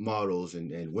these models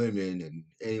and women and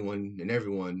anyone and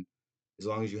everyone, as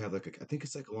long as you have like I think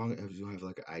it's like as long as you have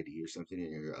like an ID or something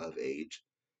and you're of age,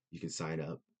 you can sign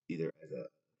up either as a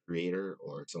creator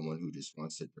or someone who just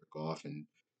wants to jerk off and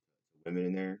women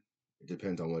in there. It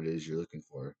depends on what it is you're looking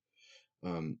for.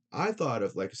 I thought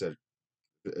of like I said,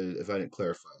 if I didn't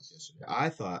clarify this yesterday, I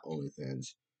thought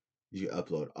OnlyFans you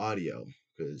upload audio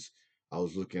because I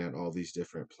was looking at all these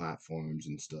different platforms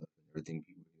and stuff and everything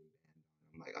people do.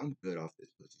 I'm like, I'm good off this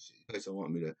pussy shit. You guys don't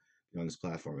want me to be on this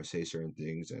platform and say certain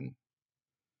things, and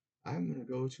I'm gonna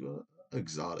go to a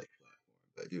exotic platform.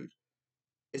 But dude,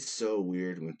 it's so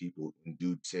weird when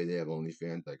dudes say they have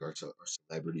OnlyFans, like our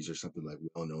celebrities or something like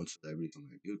well-known celebrities. I'm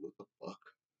like, dude, what the fuck?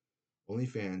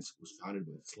 OnlyFans was founded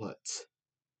by sluts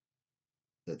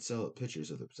that sell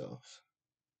pictures of themselves.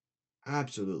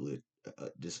 Absolutely,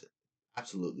 just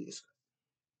absolutely disgusting.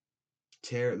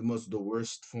 The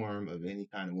worst form of any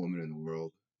kind of woman in the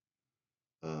world.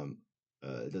 Um,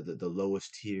 the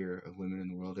lowest tier of women in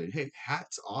the world. And hey,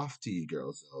 hats off to you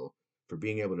girls though for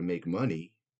being able to make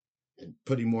money and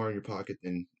putting more in your pocket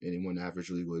than anyone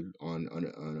averagely would on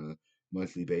a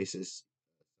monthly basis,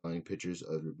 selling pictures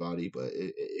of your body. But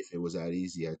if it was that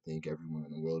easy, I think everyone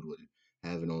in the world would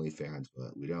have an OnlyFans,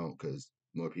 but we don't because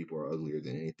more people are uglier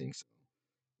than anything.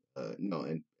 So, no,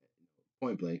 and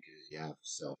point blank is you have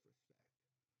self.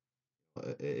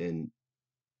 And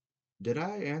did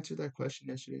I answer that question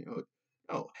yesterday? Oh,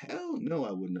 no, hell no,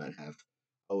 I would not have.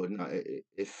 I would not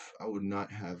if I would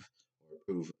not have or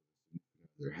approve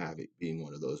or have it being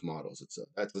one of those models.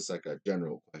 That's just like a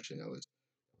general question. I was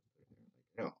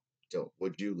like, no, don't.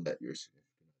 Would you let your significant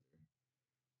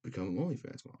other become an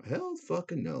OnlyFans model? Hell,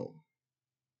 fucking no.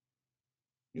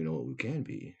 You know what we can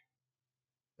be?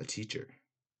 A teacher.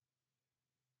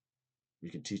 We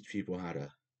can teach people how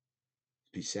to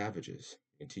be savages.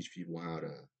 We can teach people how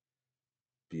to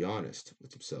be honest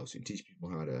with themselves. We can teach people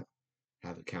how to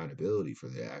have accountability for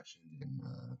their actions and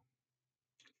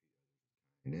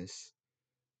kindness,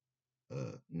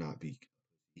 not be.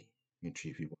 You can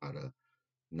teach people how to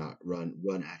not run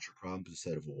at your problems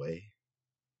instead of away.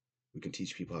 We can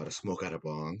teach people how to smoke out of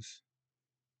bongs,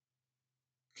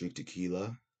 drink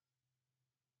tequila,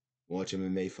 watch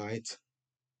MMA fights.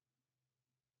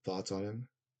 Thoughts on him?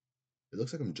 It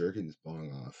looks like I'm jerking this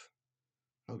bong off.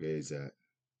 How gay is that?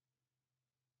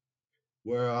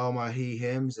 Where are all my he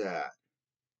hims at?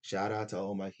 Shout out to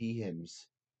all my he hims.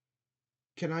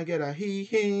 Can I get a he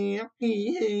him?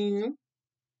 He him?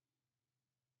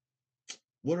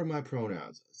 What are my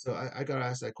pronouns? So I got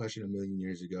asked that question a million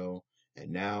years ago,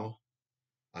 and now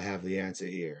I have the answer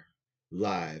here,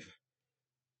 live,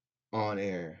 on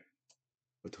air,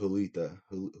 with Julita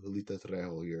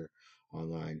Trejo here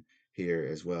online here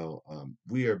as well.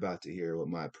 We are about to hear what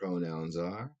my pronouns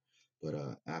are, but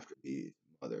after the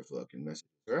motherfucking message.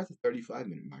 We're at the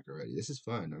 35-minute mark already. This is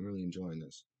fun. I'm really enjoying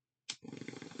this.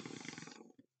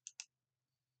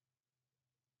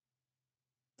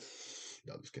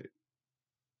 No, I'm just kidding.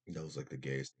 That was like the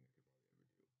gayest thing.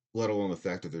 Let alone the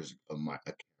fact that there's a camera.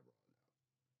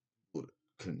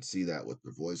 Couldn't see that with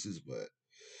their voices, but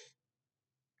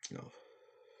you know,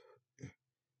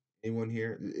 anyone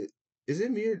here? Is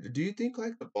it me or do you think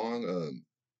like the bong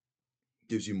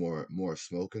gives you more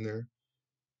smoke in there,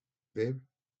 babe?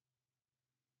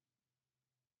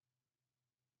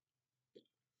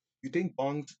 You think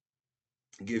bongs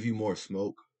give you more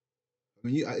smoke? I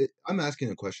mean, I'm asking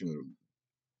a question of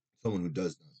someone who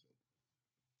does not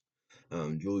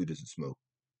smoke. Julie doesn't smoke.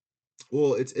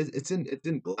 Well, it's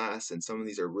in glass, and some of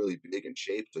these are really big in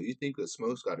shape. So you think the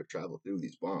smoke's got to travel through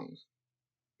these bongs?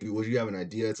 Would you have an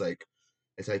idea? It's like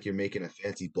you're making a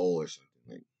fancy bowl or something.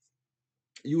 Like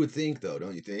you would think, though,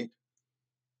 don't you think?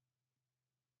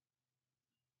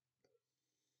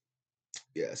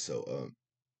 Yeah. So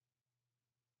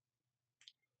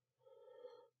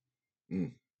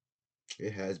mm,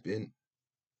 it has been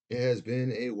it has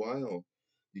been a while,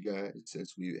 you guys,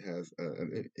 since we have.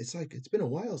 It's like it's been a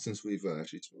while since we've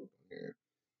actually smoked on here.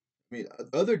 I mean,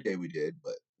 other day we did,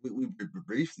 but we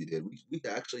briefly did. We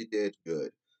actually did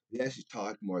good. We actually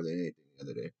talked more than anything the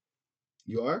other day.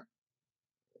 You are?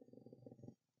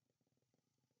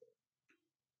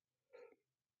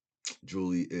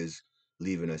 Julie is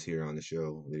leaving us here on the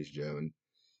show, ladies and gentlemen.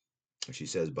 She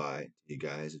says bye to you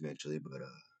guys eventually, but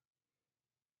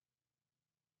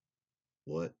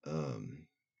what?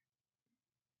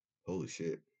 Holy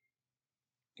shit,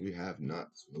 we have not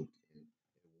smoked in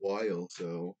a while,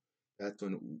 so that's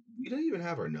when we didn't even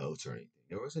have our notes or anything.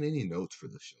 There wasn't any notes for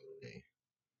the show today.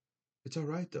 It's all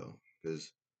right though,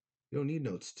 because you don't need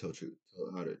notes to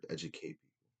tell how to educate people.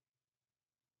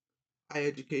 I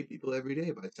educate people every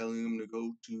day by telling them to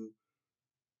go to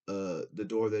the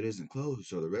door that isn't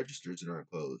closed or the registers that aren't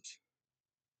closed.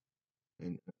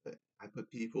 And I put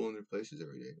people in their places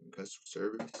every day. And customer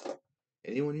service.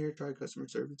 Anyone here try customer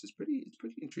service? It's pretty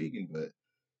intriguing, but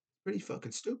pretty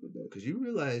fucking stupid though, because you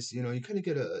realize, you kind of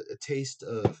get a taste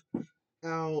of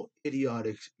how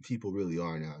idiotic people really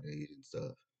are nowadays and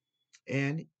stuff.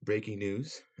 And breaking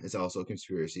news is also a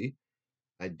conspiracy.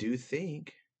 I do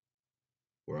think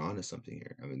we're onto something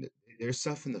here. I mean, there's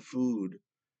stuff in the food.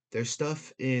 There's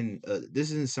stuff in. This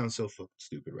doesn't sound so fucking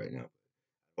stupid right now.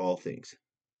 Of all things,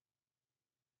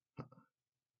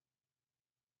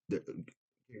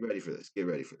 Get ready for this. Get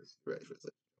ready for this. Get ready for this.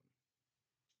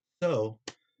 So,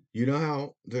 you know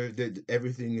how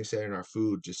everything you said in our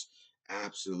food just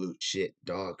absolute shit,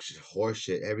 dog, horse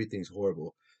shit. Everything's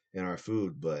horrible in our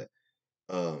food, but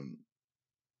um,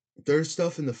 there's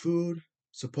stuff in the food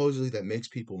supposedly that makes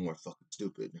people more fucking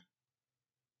stupid.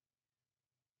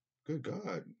 Good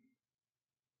God.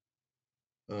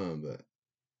 But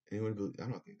anyone believe? I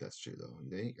don't think that's true though. You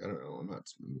think? I don't know. I'm not.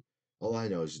 All I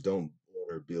know is don't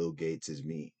order Bill Gates'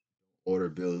 meat. Order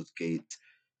Bill Gates.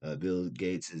 Bill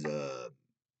Gates is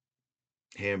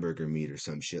hamburger meat or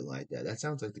some shit like that. That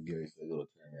sounds like the gayest little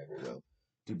term ever though.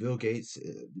 Bill Gates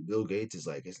is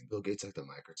like, isn't Bill Gates like the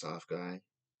Microsoft guy?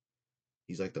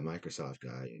 He's like the Microsoft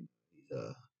guy, and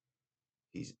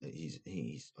he's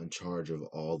in charge of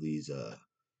all these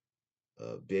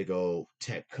big old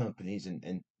tech companies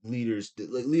and leaders,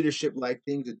 like leadership like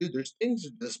things. Dude, there's things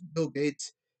that this Bill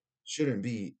Gates shouldn't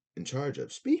be in charge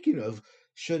of. Speaking of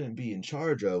shouldn't be in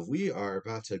charge of, we are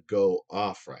about to go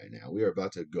off right now. We are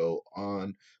about to go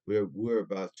on. We're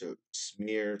about to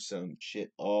smear some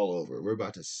shit all over. We're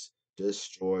about to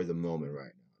destroy the moment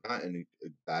right now. Not in a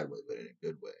bad way, but in a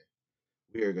good way.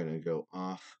 We are gonna go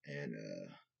off, and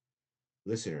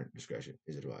listener discretion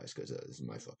is advised because this is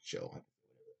my fucking show. I can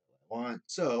do whatever I want.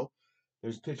 So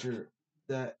there's a picture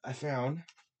that I found,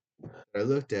 that I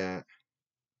looked at,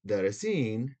 that I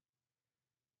seen.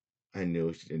 I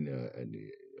knew she didn't know it. I knew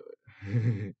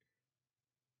it.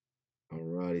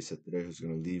 Alrighty, so today who's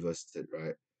gonna leave us to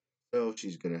right. So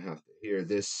she's gonna have to hear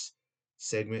this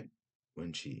segment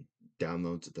when she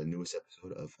downloads the newest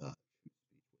episode of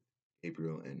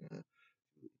Gabriel and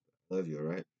Love You,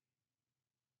 alright?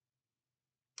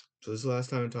 So this is the last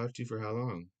time I talked to you for how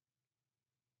long?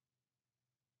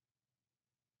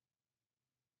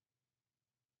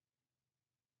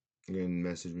 You gonna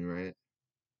message me, right?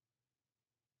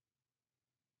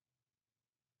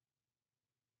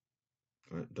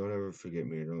 Don't ever forget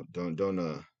me. Don't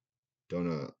don't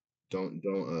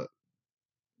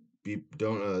be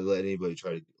don't let anybody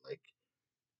try to like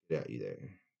get at you there.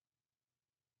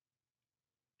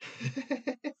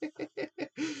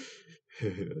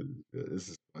 This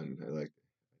is fun. I like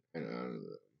it.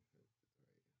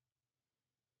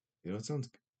 You know, it sounds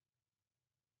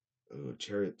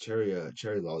cherry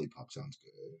lollipop sounds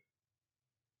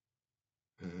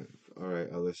good. All right,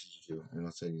 I'll listen to you, and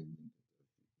I'll send you.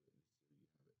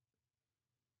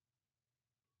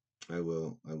 I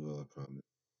will. I will. I promise.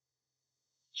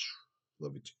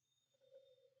 Love you too.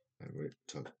 All right,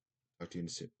 talk to you in a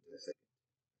second.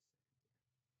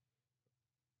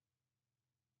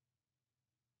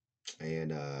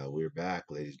 And we're back,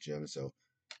 ladies and gentlemen. So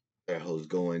that was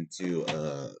going to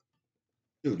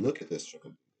dude, look at this.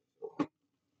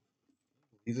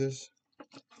 See this?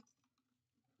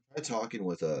 Try talking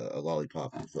with a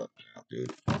lollipop in front now,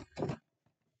 dude.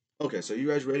 Okay, so you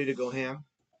guys ready to go ham?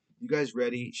 You guys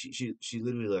ready? She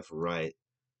literally left right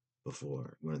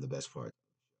before one of the best parts.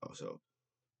 Oh, so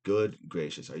good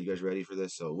gracious, are you guys ready for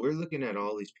this? So we're looking at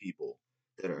all these people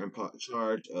that are in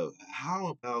charge of. How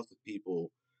about the people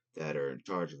that are in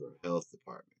charge of our health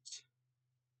departments?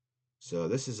 So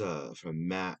this is from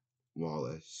Matt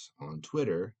Wallace on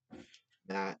Twitter.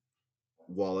 Matt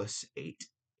Wallace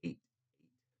 88.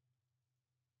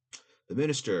 The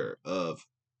Minister of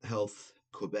Health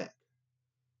Quebec,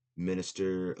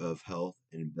 Minister of Health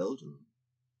in Belgium,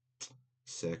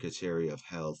 Secretary of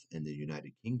Health in the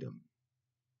United Kingdom,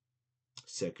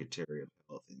 Secretary of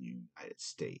Health in the United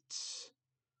States.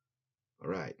 All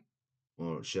right.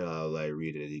 Well, shall I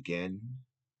read it again?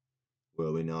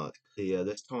 Will we not clear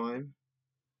this time?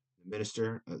 The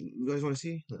minister. You guys want to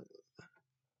see?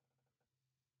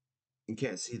 You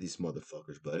can't see these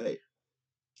motherfuckers, but hey,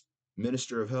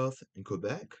 Minister of Health in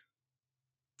Quebec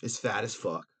is fat as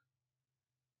fuck.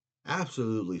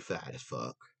 Absolutely fat as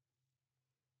fuck.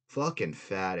 Fucking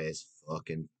fat as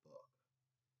fucking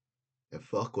fuck. If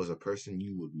fuck was a person,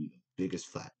 you would be the biggest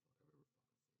fat.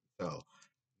 So,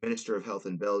 Minister of Health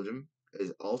in Belgium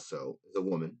is a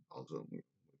woman, also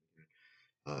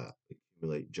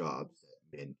accumulate jobs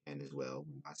that men can as well.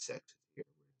 We're not sexist here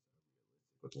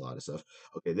with a lot of stuff.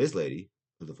 Okay, this lady,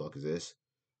 who the fuck is this?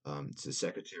 It's the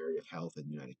Secretary of Health in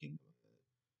the United Kingdom.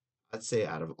 I'd say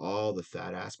out of all the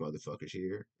fat ass motherfuckers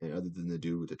here, and other than the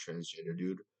dude with the transgender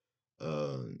dude,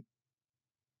 um,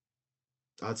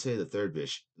 I'd say the third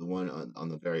bitch, the one on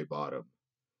the very bottom.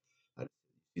 I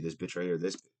see this bitch right here.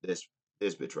 This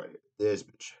bitch right here. This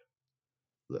bitch.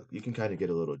 Look, you can kind of get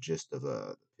a little gist of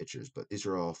the pictures, but these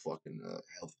are all fucking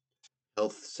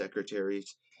health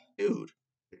secretaries, dude.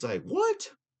 It's like what?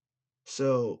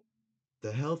 So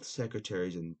the health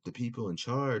secretaries and the people in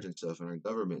charge and stuff in our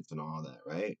governments and all that,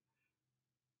 right?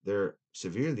 They're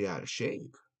severely out of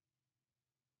shape.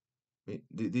 I mean,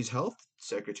 these health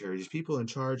secretaries, people in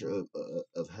charge of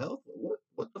health,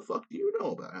 what the fuck do you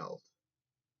know about health?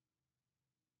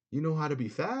 You know how to be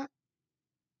fat?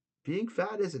 Being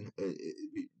fat isn't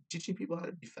teaching people how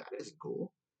to be fat isn't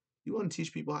cool. You want to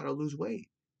teach people how to lose weight.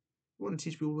 You want to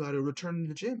teach people how to return to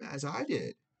the gym, as I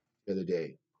did the other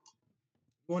day.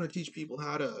 You want to teach people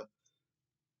how to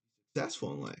be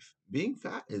successful in life. Being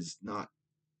fat is not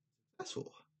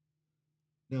successful.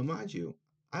 Now, mind you,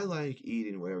 I like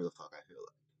eating whatever the fuck I feel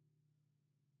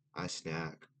like. I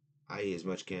snack. I eat as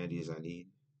much candy as I need.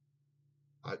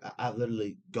 I've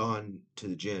literally gone to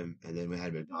the gym and then we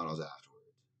had McDonald's afterwards.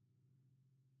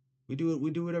 We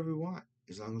do whatever we want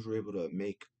as long as we're able to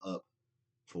make up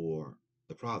for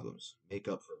the problems, make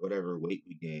up for whatever weight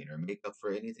we gain, or make up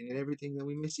for anything and everything that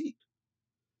we may seek.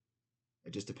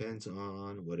 It just depends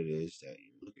on what it is that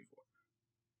you're looking for.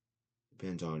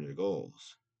 Depends on your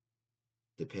goals.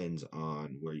 Depends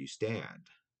on where you stand.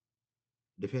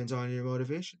 Depends on your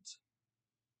motivations.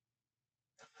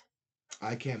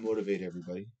 I can't motivate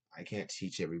everybody. I can't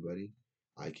teach everybody.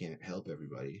 I can't help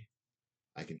everybody.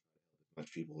 I can help as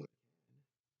much people as I can.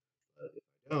 But if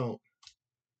I don't,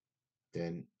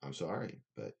 then I'm sorry.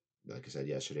 But like I said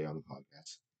yesterday on the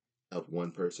podcast, help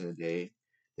one person a day,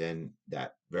 then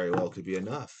that very well could be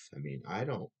enough. I mean, I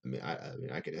don't. I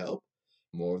mean, I could help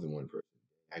more than one person.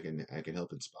 I can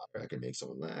help inspire. I can make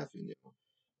someone laugh, and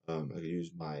I could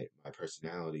use my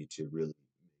personality to really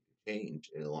make a change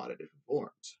in a lot of different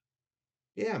forms.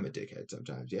 Yeah, I'm a dickhead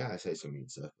sometimes. Yeah, I say some mean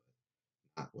stuff,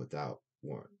 but not without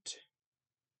warrant.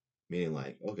 Meaning,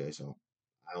 like, okay, so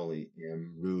I only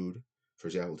am rude, for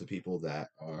example, to people that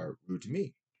are rude to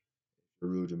me. If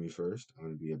you're rude to me first, I'm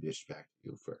gonna be a bitch back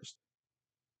to you first.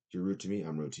 If you're rude to me,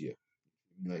 I'm rude to you.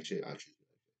 Treat me like shit, I treat you like shit.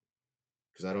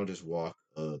 Because I don't just walk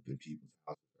up in people's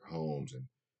houses or homes and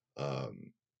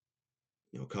um,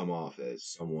 come off as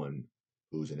someone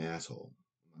who's an asshole.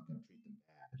 I'm not gonna treat them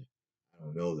bad. I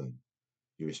don't know them.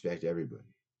 You respect everybody.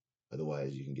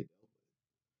 Otherwise, you can get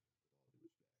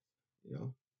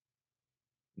dealt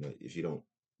with. If you don't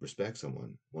respect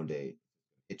someone, one day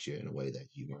hit you in a way that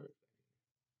you weren't.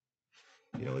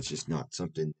 It's just not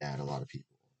something that a lot of people.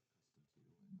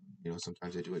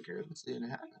 Sometimes they do it carelessly and it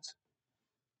happens.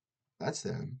 That's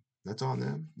them. That's on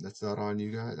them. That's not on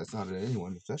you guys. That's not on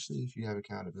anyone, especially if you have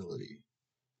accountability.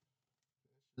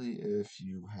 Especially if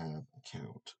you have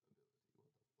account.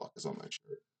 Fuck is on my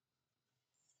shirt.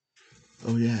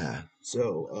 Oh yeah.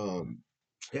 So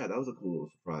yeah, that was a cool little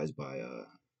surprise by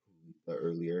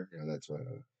earlier. That's why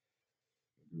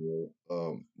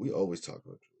girl. We always talk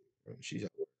about Julie. Right? She's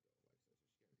at work.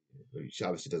 She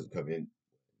obviously doesn't come in.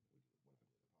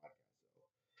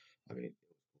 I mean,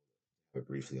 but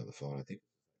briefly on the phone. I think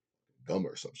gum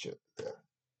or some shit. Yeah.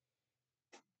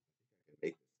 I can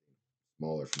make it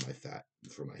smaller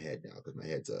for my head now because my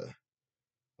head's a lot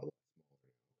smaller.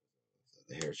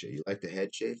 The hair shave. You like the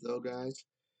head shave though, guys?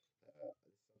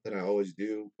 Something I always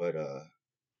do, but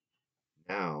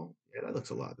now yeah, that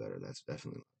looks a lot better. That's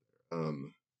definitely a lot better.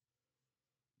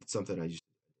 It's something I used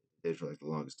to did for like the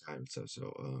longest time. So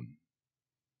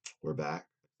we're back.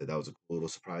 That was a cool little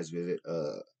surprise visit.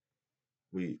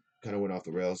 We kind of went off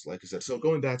the rails, like I said. So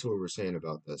going back to what we were saying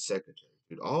about the secretary,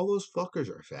 dude, all those fuckers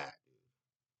are fat.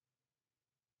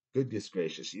 Goodness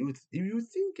gracious, you would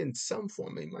think in some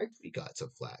form they might be got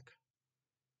some flack.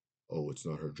 Oh, it's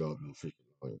not her job to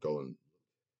freaking go and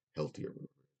healthier.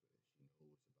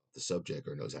 The subject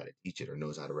or knows how to teach it or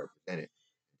knows how to represent it.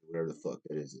 Whatever the fuck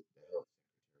that is, the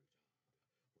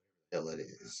hell it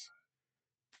is.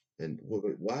 And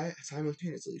why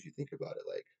simultaneously, if you think about it,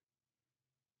 like,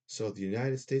 so the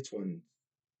United States one,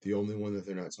 the only one that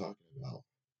they're not talking about.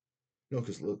 No,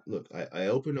 because look, I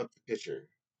open up the picture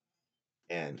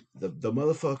and the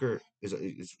motherfucker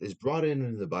is brought in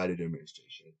into the Biden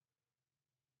administration,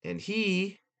 and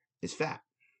he is fat,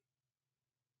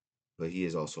 but he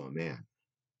is also a man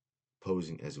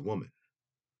posing as a woman,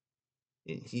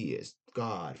 and he is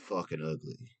god fucking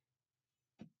ugly.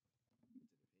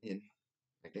 And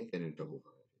I can't get in trouble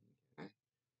for it.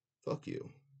 Fuck you,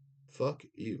 fuck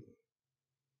you.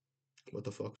 What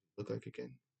the fuck look like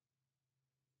again?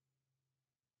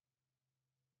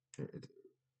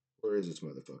 Where is this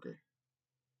motherfucker?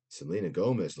 Selena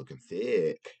Gomez looking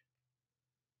thick,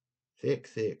 thick,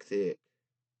 thick, thick,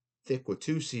 thick with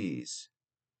two C's.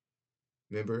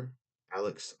 Remember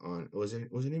Alex on was her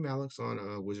name Alex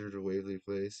on Wizard of Waverly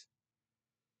Place?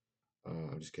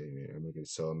 I'm just kidding, man. I'm gonna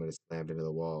slam into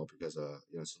the wall because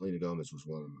Selena Gomez was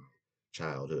one of my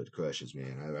childhood crushes,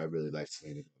 man. I really liked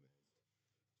Selena Gomez.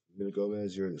 Selena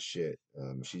Gomez, you're the shit.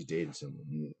 She's dating someone.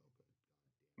 Damn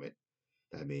it.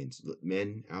 That means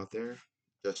men out there,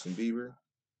 Justin Bieber,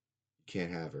 you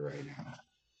can't have her right now.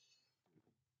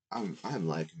 I'm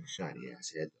liking a shiny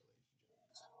ass head.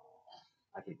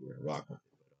 I think we're gonna rock with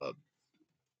it. But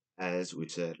as we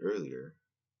said earlier,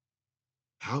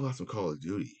 how about some Call of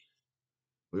Duty?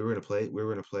 We were gonna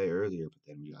play earlier, but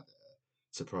then we got the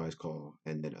surprise call,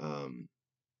 and then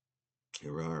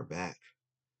here we are back.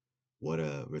 What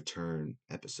a return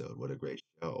episode! What a great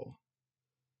show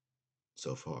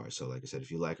so far. So, like I said,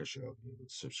 if you like our show,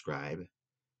 subscribe.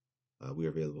 We are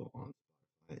available on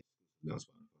Spotify, no,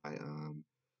 Spotify.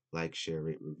 Like, share,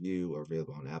 rate, review. Are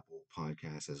available on Apple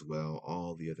Podcasts as well.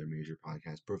 All the other major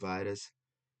podcast providers,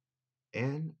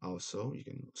 and also you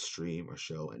can stream our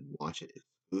show and watch it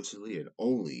exclusively and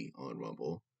only on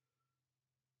Rumble.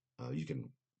 You can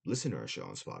listen to our show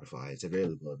on Spotify. It's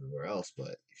available everywhere else.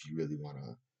 But if you really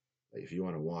wanna, like, if you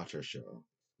wanna watch our show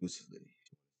exclusively,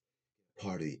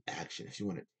 part of the action, if you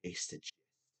want to taste it,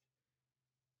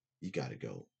 you gotta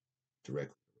go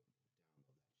directly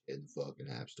in the fucking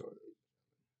app store.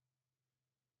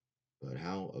 But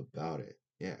how about it?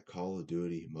 Yeah, Call of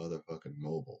Duty motherfucking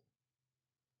mobile.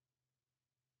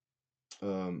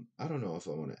 I don't know if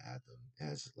I want to add them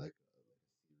as like a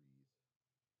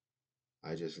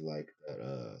series. I just like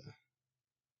that.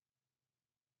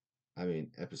 I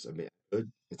mean, episode. I mean,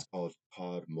 good. It's called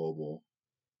Pod Mobile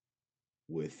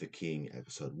with the King,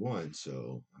 episode one.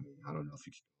 So I mean, I don't know if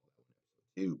you can call that one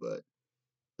episode two, but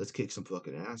let's kick some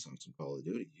fucking ass on some Call of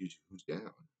Duty. Who's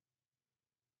down?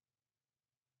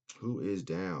 Who is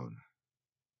down?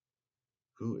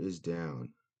 Who is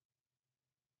down?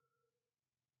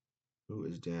 Who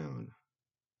is down?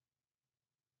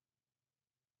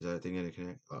 Is that a thing gonna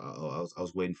connect? I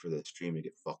was waiting for the stream to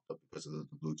get fucked up because of the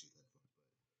Bluetooth headphones.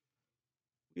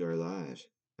 We are live.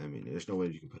 I mean, there's no way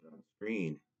you can put it on the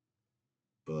screen,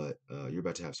 but you're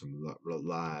about to have some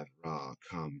live raw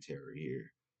commentary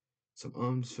here, some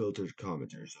unfiltered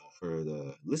commentary. So for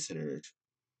the listeners,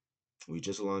 we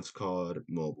just launched Call of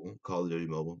Duty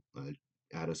Mobile.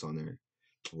 Add us on there.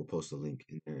 We'll post a link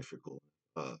in there if you're cool.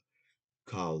 Uh,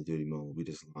 Call of Duty Mobile. We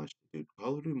just launched. Dude,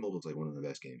 Call of Duty Mobile is like one of the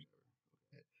best games ever.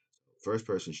 First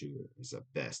person shooter is the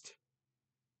best.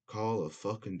 Call of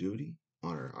fucking Duty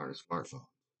on our smartphone.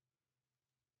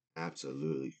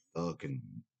 Absolutely fucking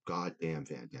goddamn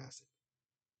fantastic.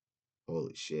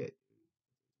 Holy shit.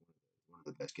 One of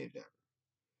the best games ever.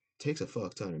 Takes a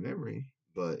fuck ton of memory,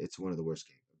 but it's one of the worst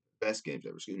games. Best games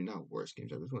ever. Excuse me, not worst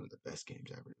games ever. It's one of the best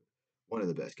games ever. One of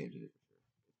the best games ever.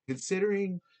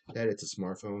 Considering that it's a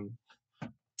smartphone,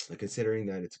 like considering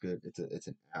that it's good, it's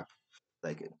an app.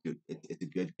 Like, dude, it's a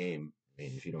good game. I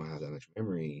mean, if you don't have that much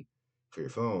memory for your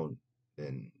phone,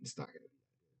 then it's not gonna be.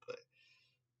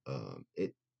 But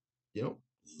it you know,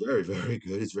 very, very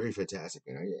good. It's very fantastic,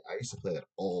 man. I used to play that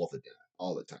all the time,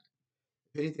 all the time.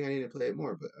 If anything, I need to play it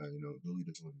more, but Julie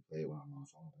doesn't let me play it when I'm on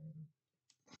phone.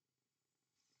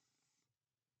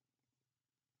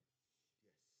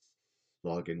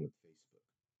 Log in with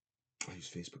Facebook. I use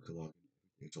Facebook to log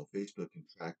in, so Facebook can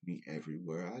track me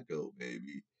everywhere I go,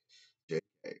 baby. JK.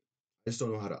 I just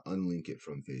don't know how to unlink it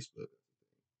from Facebook.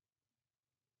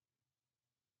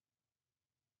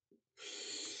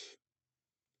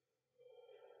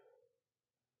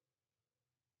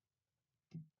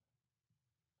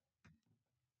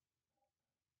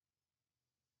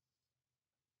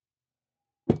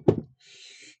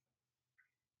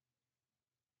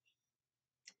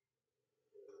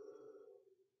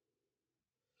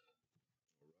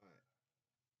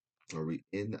 All right. Are we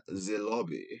in the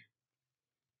lobby?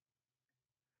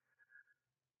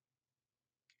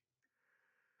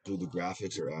 Dude, the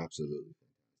graphics are absolutely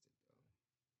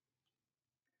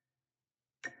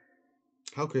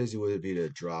fantastic. How crazy would it be to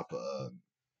drop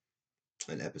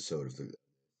an episode of the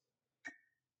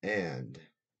and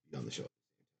be on the show?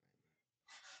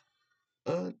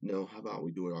 No. How about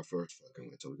we do it our first fucking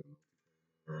way? So we go.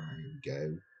 Alright,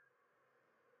 go.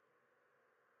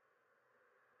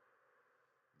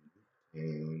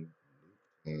 And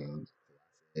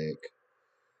classic.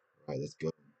 All right, let's go.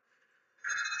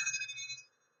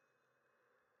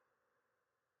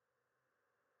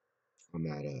 I'm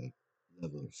at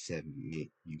level 78.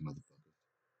 You motherfuckers.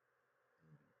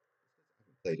 I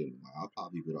haven't played it in a while. I'll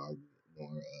probably would argue it more.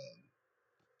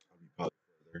 I'll be probably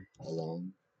further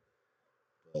along,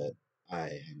 but I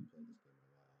haven't played this game in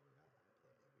a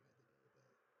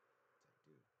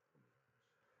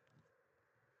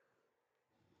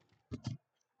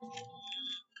while.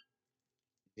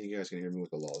 I think you guys can hear me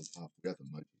with the lollipop. We got the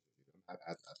munchies.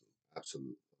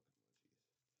 Absolute.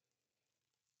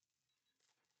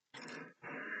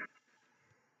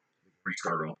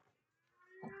 Started.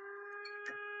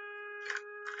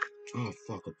 Oh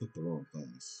fuck! I picked the wrong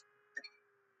class.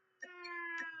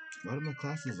 Why do my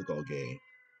classes look all gay?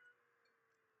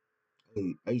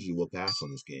 I usually will pass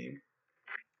on this game.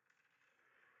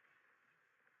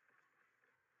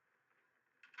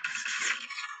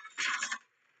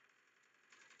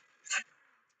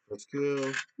 First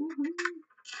kill.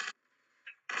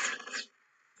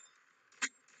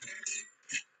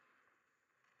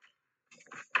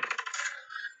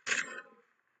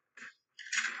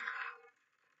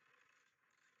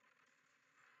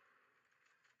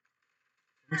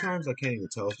 Sometimes I can't even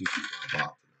tell if these people are bots or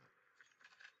not.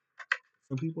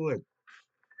 Some people like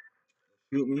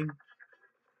shoot me,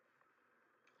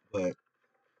 but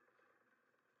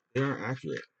they aren't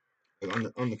accurate.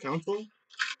 Like on the console,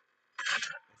 I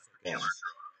suck ass.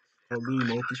 Call of Duty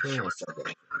multiplayer, I suck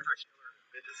ass.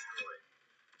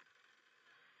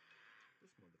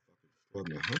 This motherfucker destroyed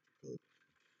my hunter code.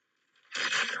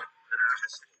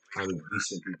 I was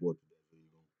decent people at the Desert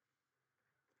Eagle.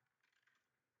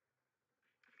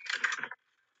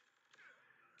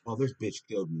 Oh, this bitch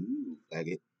killed me. You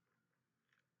faggot.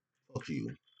 Fuck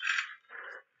you.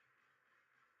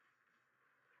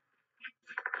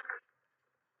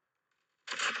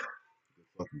 Good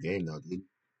fucking game now, dude.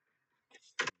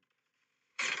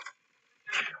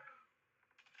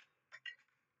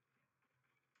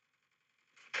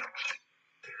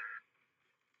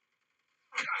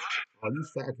 Oh, you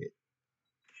faggot.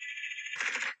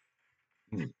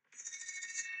 Hmm.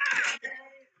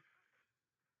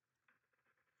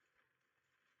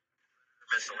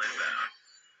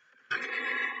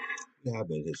 You have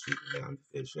been history down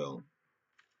the fish show.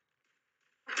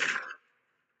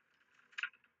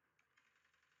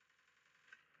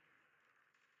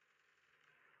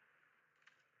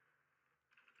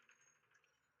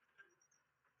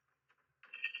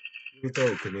 You throw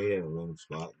a grenade at a random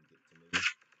spot and get somebody.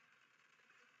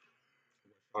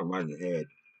 I'm right in the head.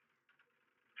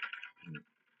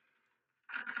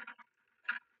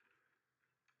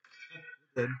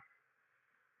 Good.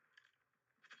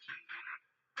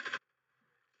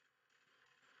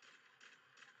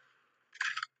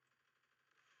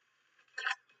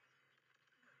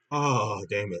 Oh,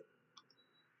 damn it.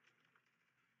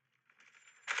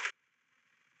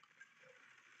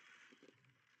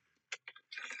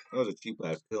 That was a cheap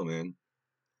ass kill, man.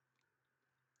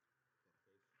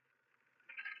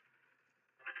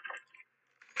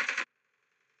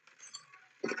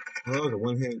 That was a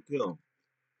one-hand kill.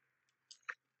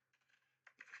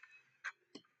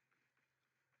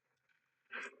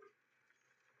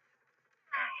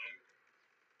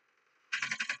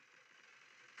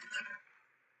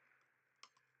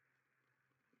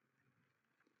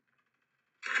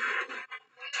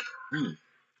 Hmm.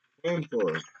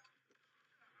 Flamethrower.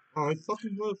 Oh, you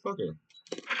fucking motherfucker.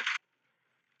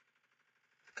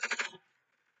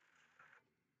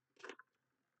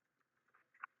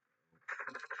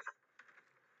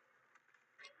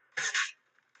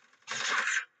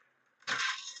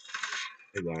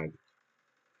 Hey, lad.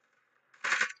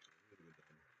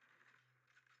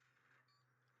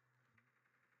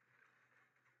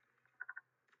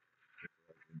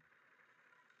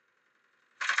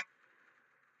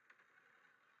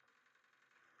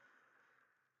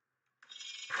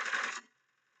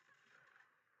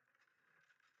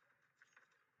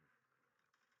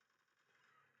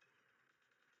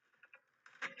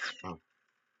 Oh,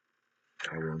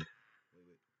 I won.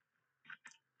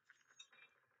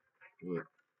 Wait.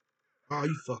 Oh,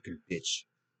 you fucking bitch.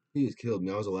 He just killed me.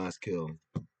 That was the last kill.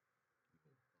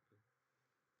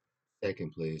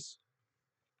 Second place.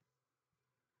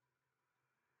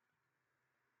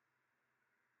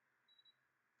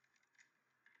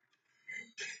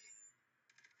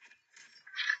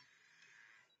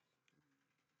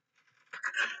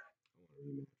 I want a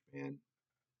rematch, man.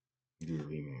 Do a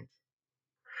rematch.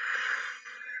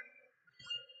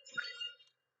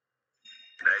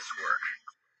 Nice work.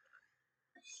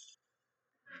 Rematch,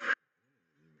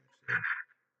 yeah.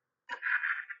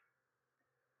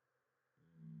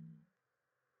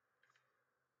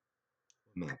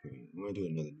 What map are we? I'm gonna do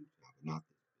another new map, but not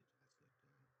this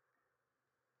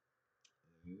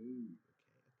bitch. Ooh,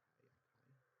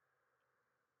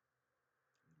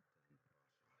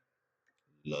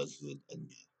 okay.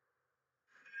 Lasagna.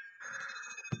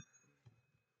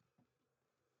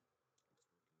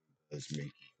 Let's make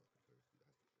you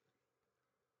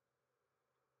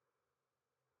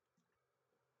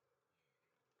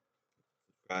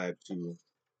subscribe to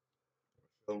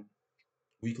our show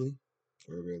weekly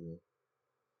or everywhere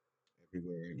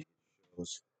you get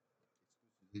shows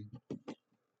exclusively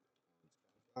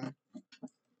on Spotify.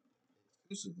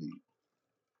 Exclusively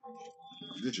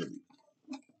digitally,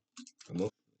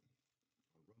 emotionally,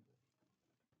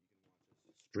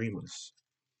 stream us.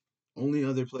 Only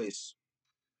other place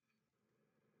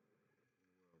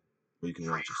where you can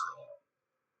watch us.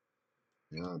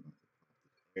 Yeah, I'm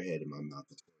your head in my mouth.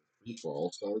 It's free for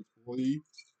all stars 40.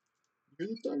 You're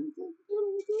the time.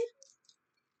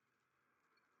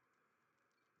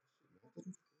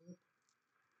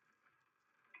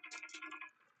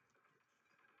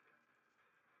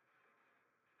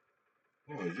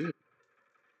 Oh, is it?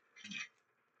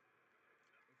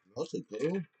 Mostly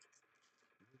cool.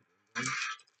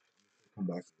 Come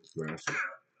back to this grass. I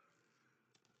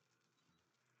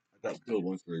got killed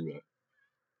once for that.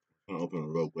 I'm gonna open a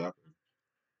rogue wrapper.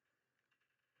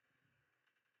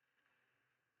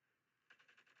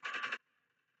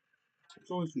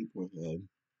 It's only 3 points ahead.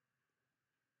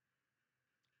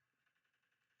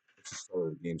 It's the start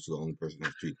of the game, so the only person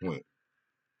has 3 points.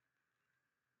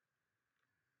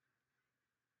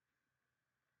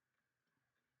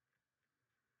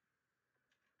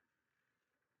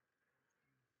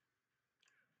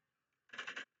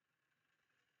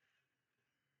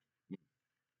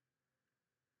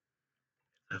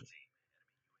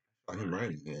 I him right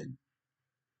in the head.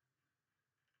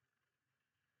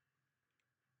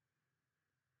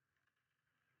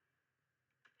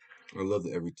 I love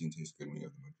that everything tastes good when you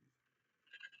have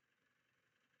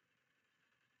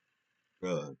the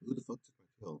munchies. Who the fuck took my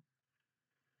kill?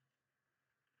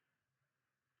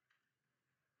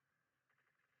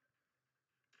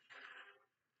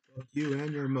 Fuck you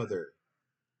and your mother.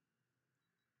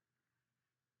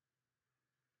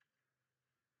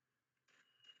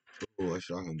 Oh, I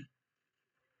shot him.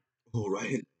 Oh,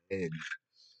 right in the head.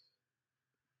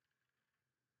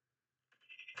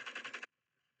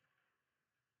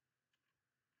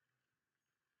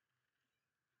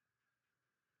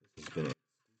 This has been an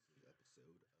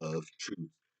episode of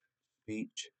Truth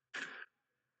Speech.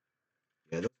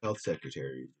 Yeah, those health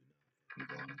secretaries do not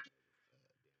fucking belong.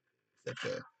 Except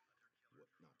what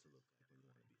not to look like when you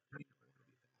want to be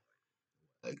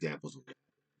fat. Examples of that.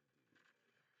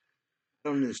 I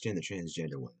don't understand the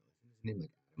transgender one. Isn't his name like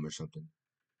Adam or something?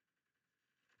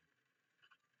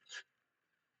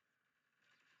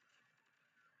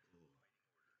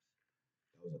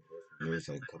 That was a first one. There was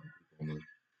like a couple people on there.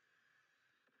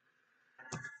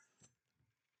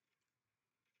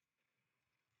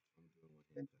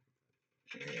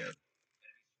 Yeah.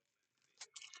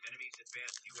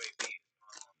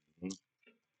 Mhm.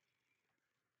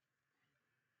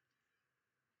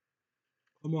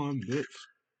 Come on, bitch.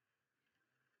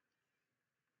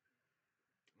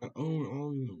 I own all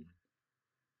of them.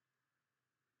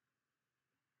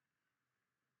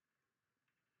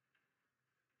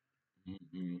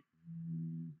 Mm-hmm.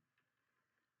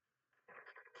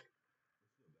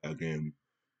 Bad game.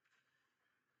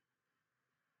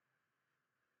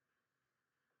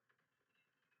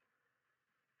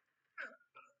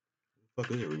 What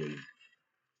the fuck is everybody?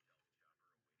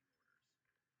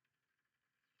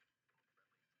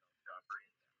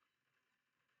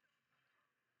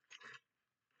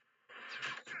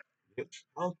 Bitch.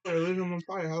 I was trying to lit him on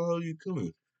fire. How the hell are you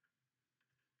killing?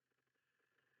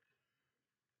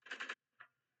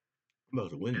 I'm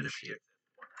about to win this shit.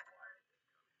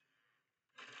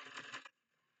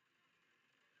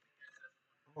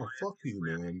 Oh, fuck you,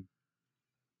 man.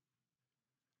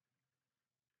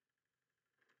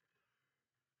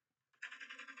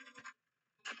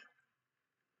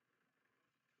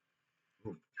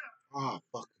 Ah,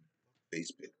 fucking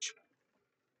face, bitch.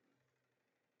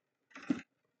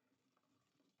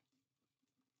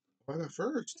 Why not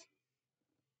first?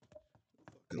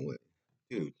 Fucking way.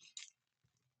 Dude.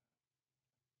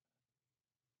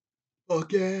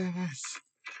 Fuck yes.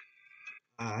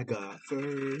 I got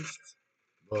first.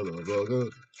 Motherfucker.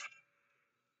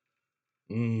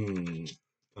 Mmm.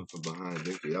 Come from behind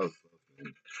victory. That was close,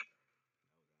 man.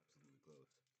 Absolutely close.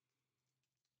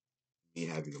 Me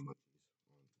having a monkeys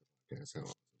on the podcast. How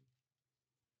awesome.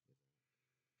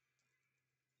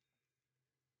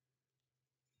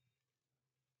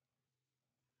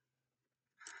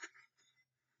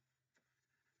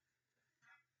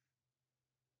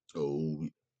 Oh,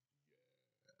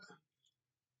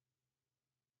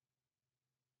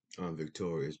 I'm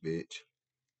victorious, bitch.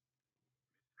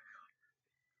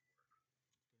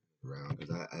 Around,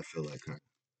 because I feel like I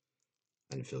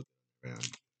didn't feel good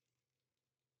around.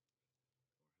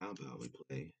 How about we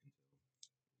play?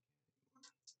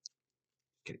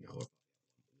 Kidding, no.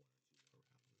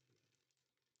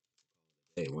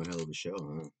 Hey, one hell of a show,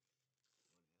 huh?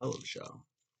 Hell of a show.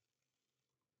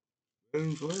 Very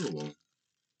enjoyable.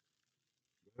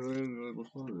 Very enjoyable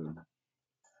fun.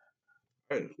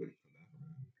 Alright, let's go.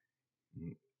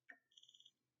 Mm-hmm.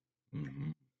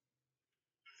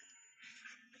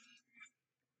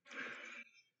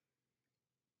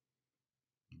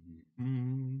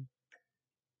 Mm-hmm.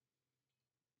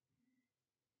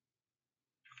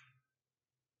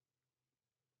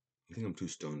 I think I'm too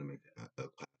stoned to make a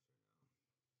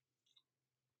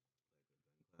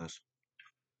class.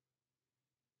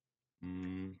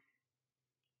 Mm,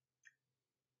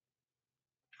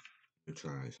 let's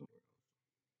try somewhere.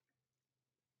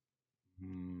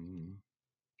 Mm,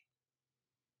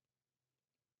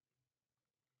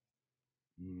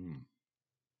 mm.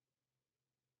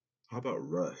 How about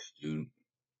Rush, dude?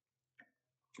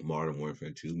 Modern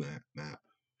Warfare 2 map.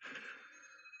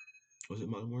 Was it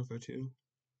Modern Warfare 2?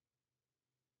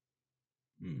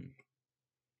 Hmm.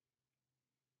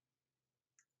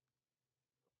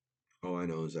 All I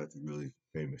know is that's a really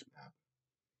famous map.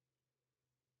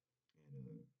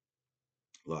 And,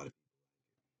 a lot of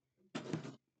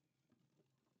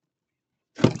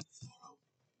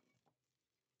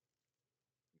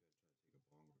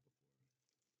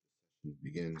people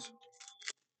begins.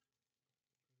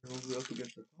 Who else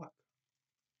against the clock?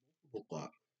 Multiple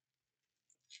clock.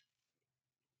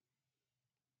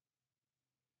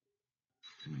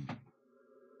 Hmm.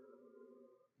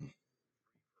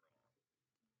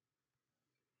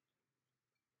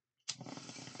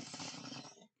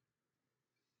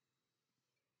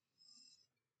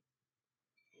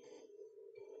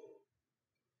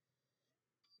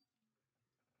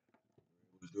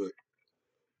 Let's do it.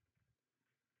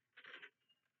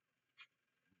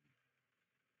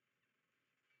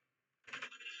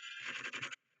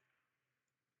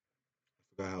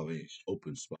 I forgot how many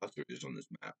open spots there is on this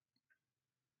map.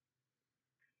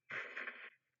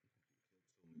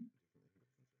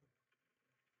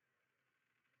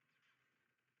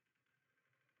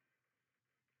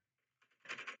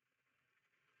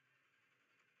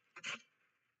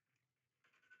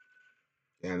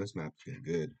 Damn, this map's getting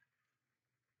good.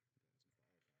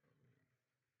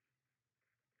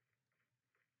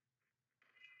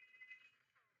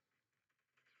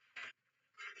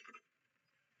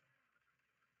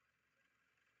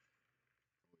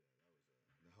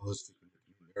 I was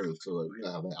freaking nervous. So like,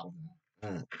 yeah,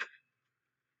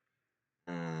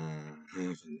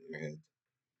 hands in your head.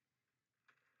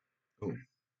 Oh,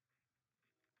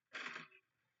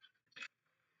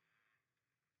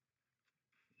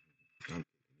 I'm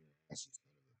that's just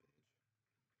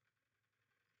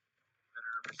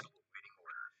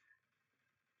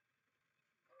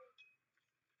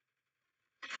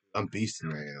I'm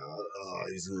beasting right now. Oh,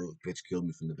 these little bitch killed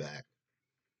me from the back.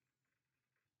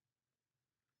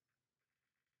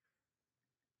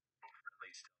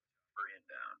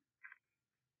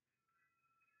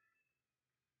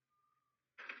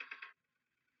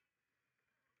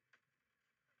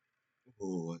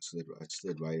 Oh, I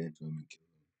slid right into him and killed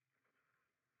him.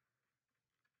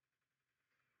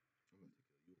 I'm gonna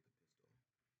kill you with a pistol.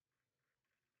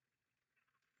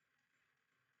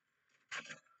 Automatic 'cause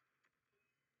I don't want to be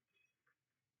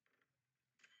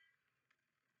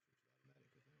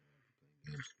playing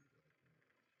games.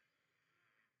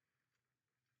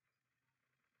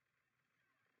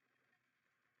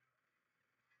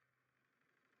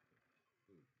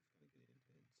 Ooh, it's kind of getting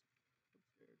intense. I'm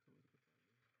scared someone's gonna find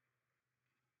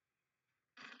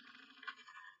me.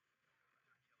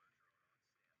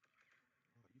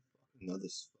 Oh, you fucking another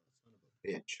son of a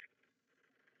bitch.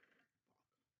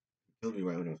 You killed me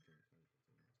right when I was trying to kill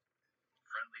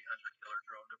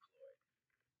someone else.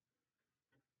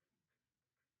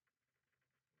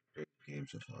 Great game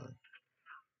so far.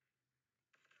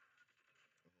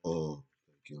 Oh,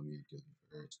 kill me, kill me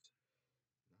first.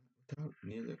 Not without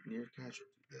near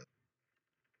casualty though.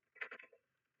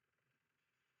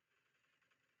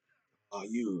 Oh,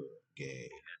 you gay.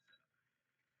 It's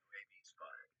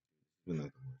been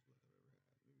like the worst luck I've ever had.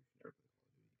 Maybe we should never play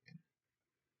Call of Duty again.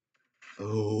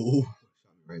 Oh,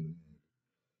 shot me right in the head.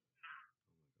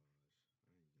 Oh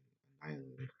my gosh, I am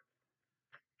getting annihilated.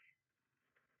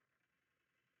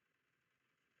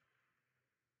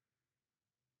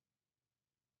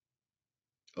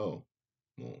 Oh,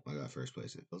 well, I got first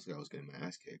place. It feels like I was getting my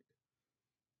ass kicked.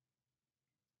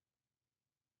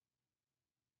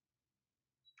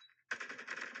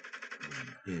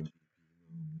 MVP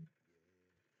moment.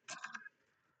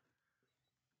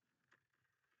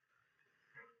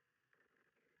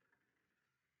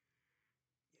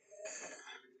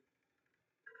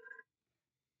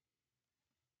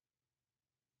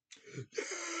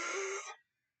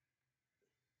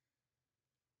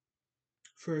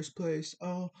 First place.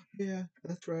 Oh, yeah,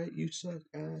 that's right. You suck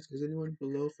ass. Because anyone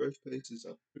below first place is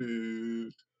a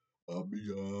bitch.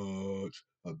 A-B-I-T-C-H.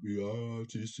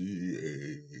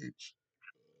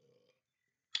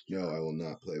 Yo, I will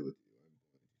not play with you.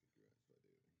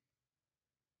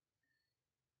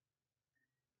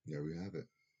 There we have it.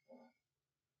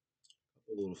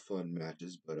 A little fun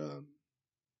matches, but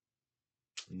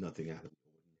nothing out of the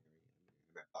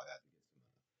ordinary. I'll have to get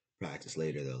some practice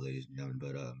later, though, ladies and gentlemen.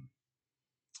 But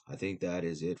I think that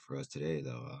is it for us today,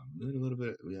 though. Doing a little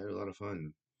bit. We had a lot of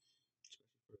fun.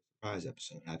 Surprise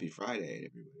episode. Happy Friday,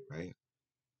 everybody! Right?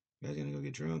 You guys gonna go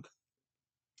get drunk?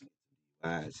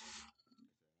 Guys,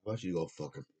 why don't you go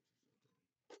fucking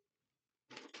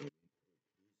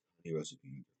honey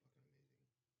recipe?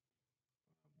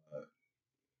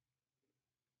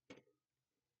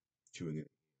 Chewing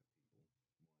it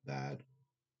bad.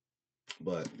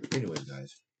 But anyways,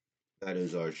 guys, that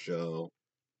is our show.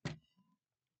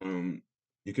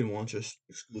 You can watch us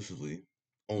exclusively,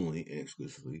 only and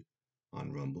exclusively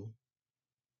on Rumble,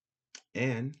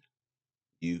 and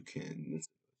you can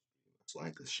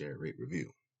like us, share, rate,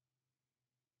 review.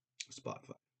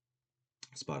 Spotify,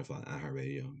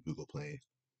 iHeartRadio, Google Play,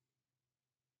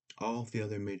 all of the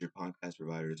other major podcast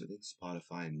providers. I think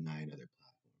Spotify and 9 other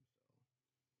platforms.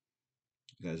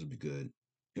 You guys will be good.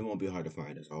 It won't be hard to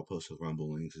find us. I'll post the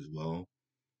Rumble links as well.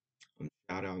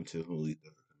 Shout out to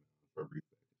Julita for a brief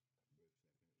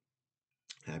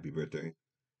happy birthday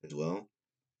as well.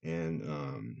 And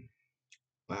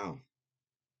wow,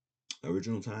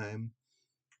 original time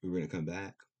we were gonna come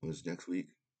back was next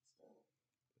week.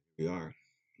 We are.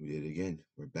 We did it again.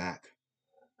 We're back.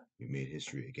 We made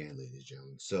history again, ladies and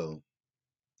gentlemen. So,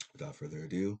 without further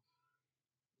ado,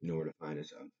 you know where to find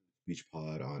us on Beach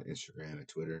Pod on Instagram and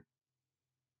Twitter,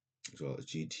 as well as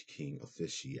GT King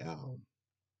Official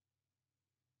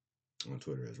on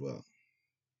Twitter as well.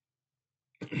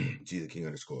 G the King _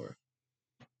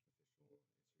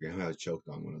 I was choked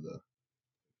on one of the.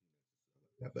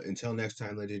 Yeah, but until next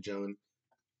time, ladies and gentlemen,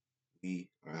 we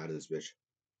are out of this bitch.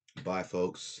 Bye,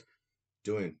 folks.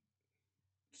 Doing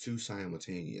 2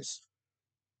 simultaneous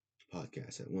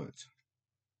podcasts at once.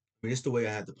 I mean, just the way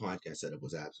I had the podcast set up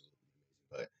was absolutely amazing.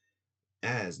 But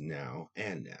as now, we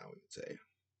would say,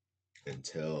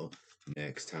 until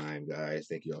next time, guys.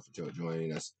 Thank you all for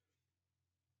joining us.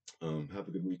 Have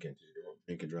a good weekend. Don't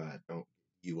drink and drive. Don't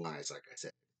UIs, like I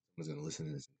said. Someone's gonna listen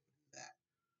to this.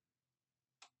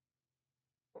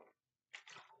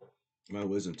 My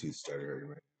wisdom teeth started hurting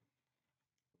right now.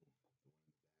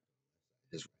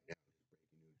 Just right now.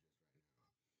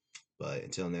 But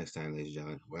until next time, ladies and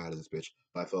gentlemen, we're out of this bitch.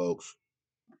 Bye, folks.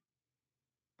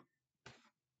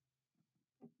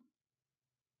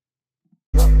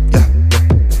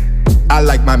 I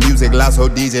like my music loud, so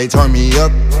DJ turn me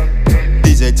up.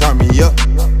 DJ turn me up.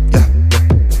 Yeah.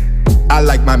 I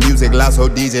like my music loud, so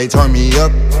DJ turn me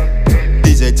up.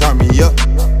 DJ turn me up.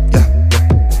 Yeah.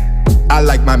 I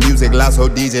like my music loud, so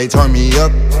DJ turn me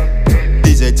up.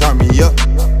 DJ turn me up.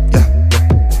 Yeah.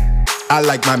 I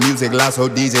like my music loud, so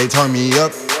DJ turn me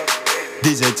up.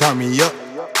 DJ turn me up.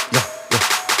 Yeah.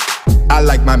 I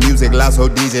like my music loud, so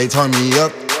DJ turn me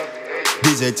up.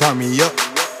 DJ turn me up.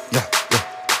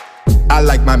 I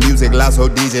like my music loud, so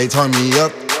DJ turn me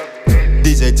up.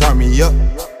 DJ turn me up.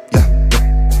 Yeah.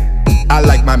 I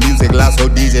like my music loud, so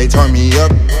DJ turn me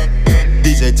up.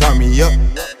 DJ turn me up.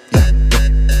 Yeah.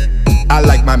 I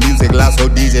like my music loud, so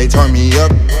DJ turn me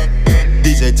up.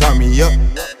 DJ turn me up.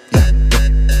 Yeah.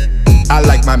 I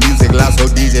like my music loud, so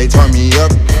DJ turn me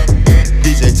up.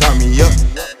 DJ turn me up.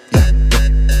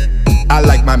 Yeah. I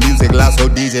like my music loud, so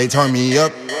DJ turn me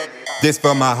up. This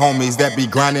for my homies that be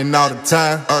grinding all the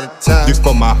time. This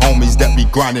for my homies that be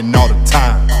grinding all the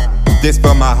time. This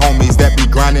for my homies that be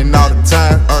grinding all the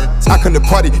time. I come to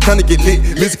party, come to get lit.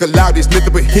 Music loud, it's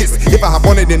nothing but hits. If I hop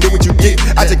on it and do what you get,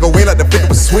 I just go in like the flip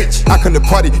of a switch. I come to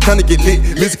party, come to get lit.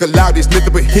 Music loud, it's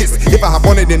nothing but hits. If I hop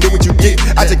on it and do what you get,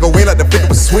 I just go in like the flip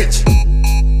of a switch.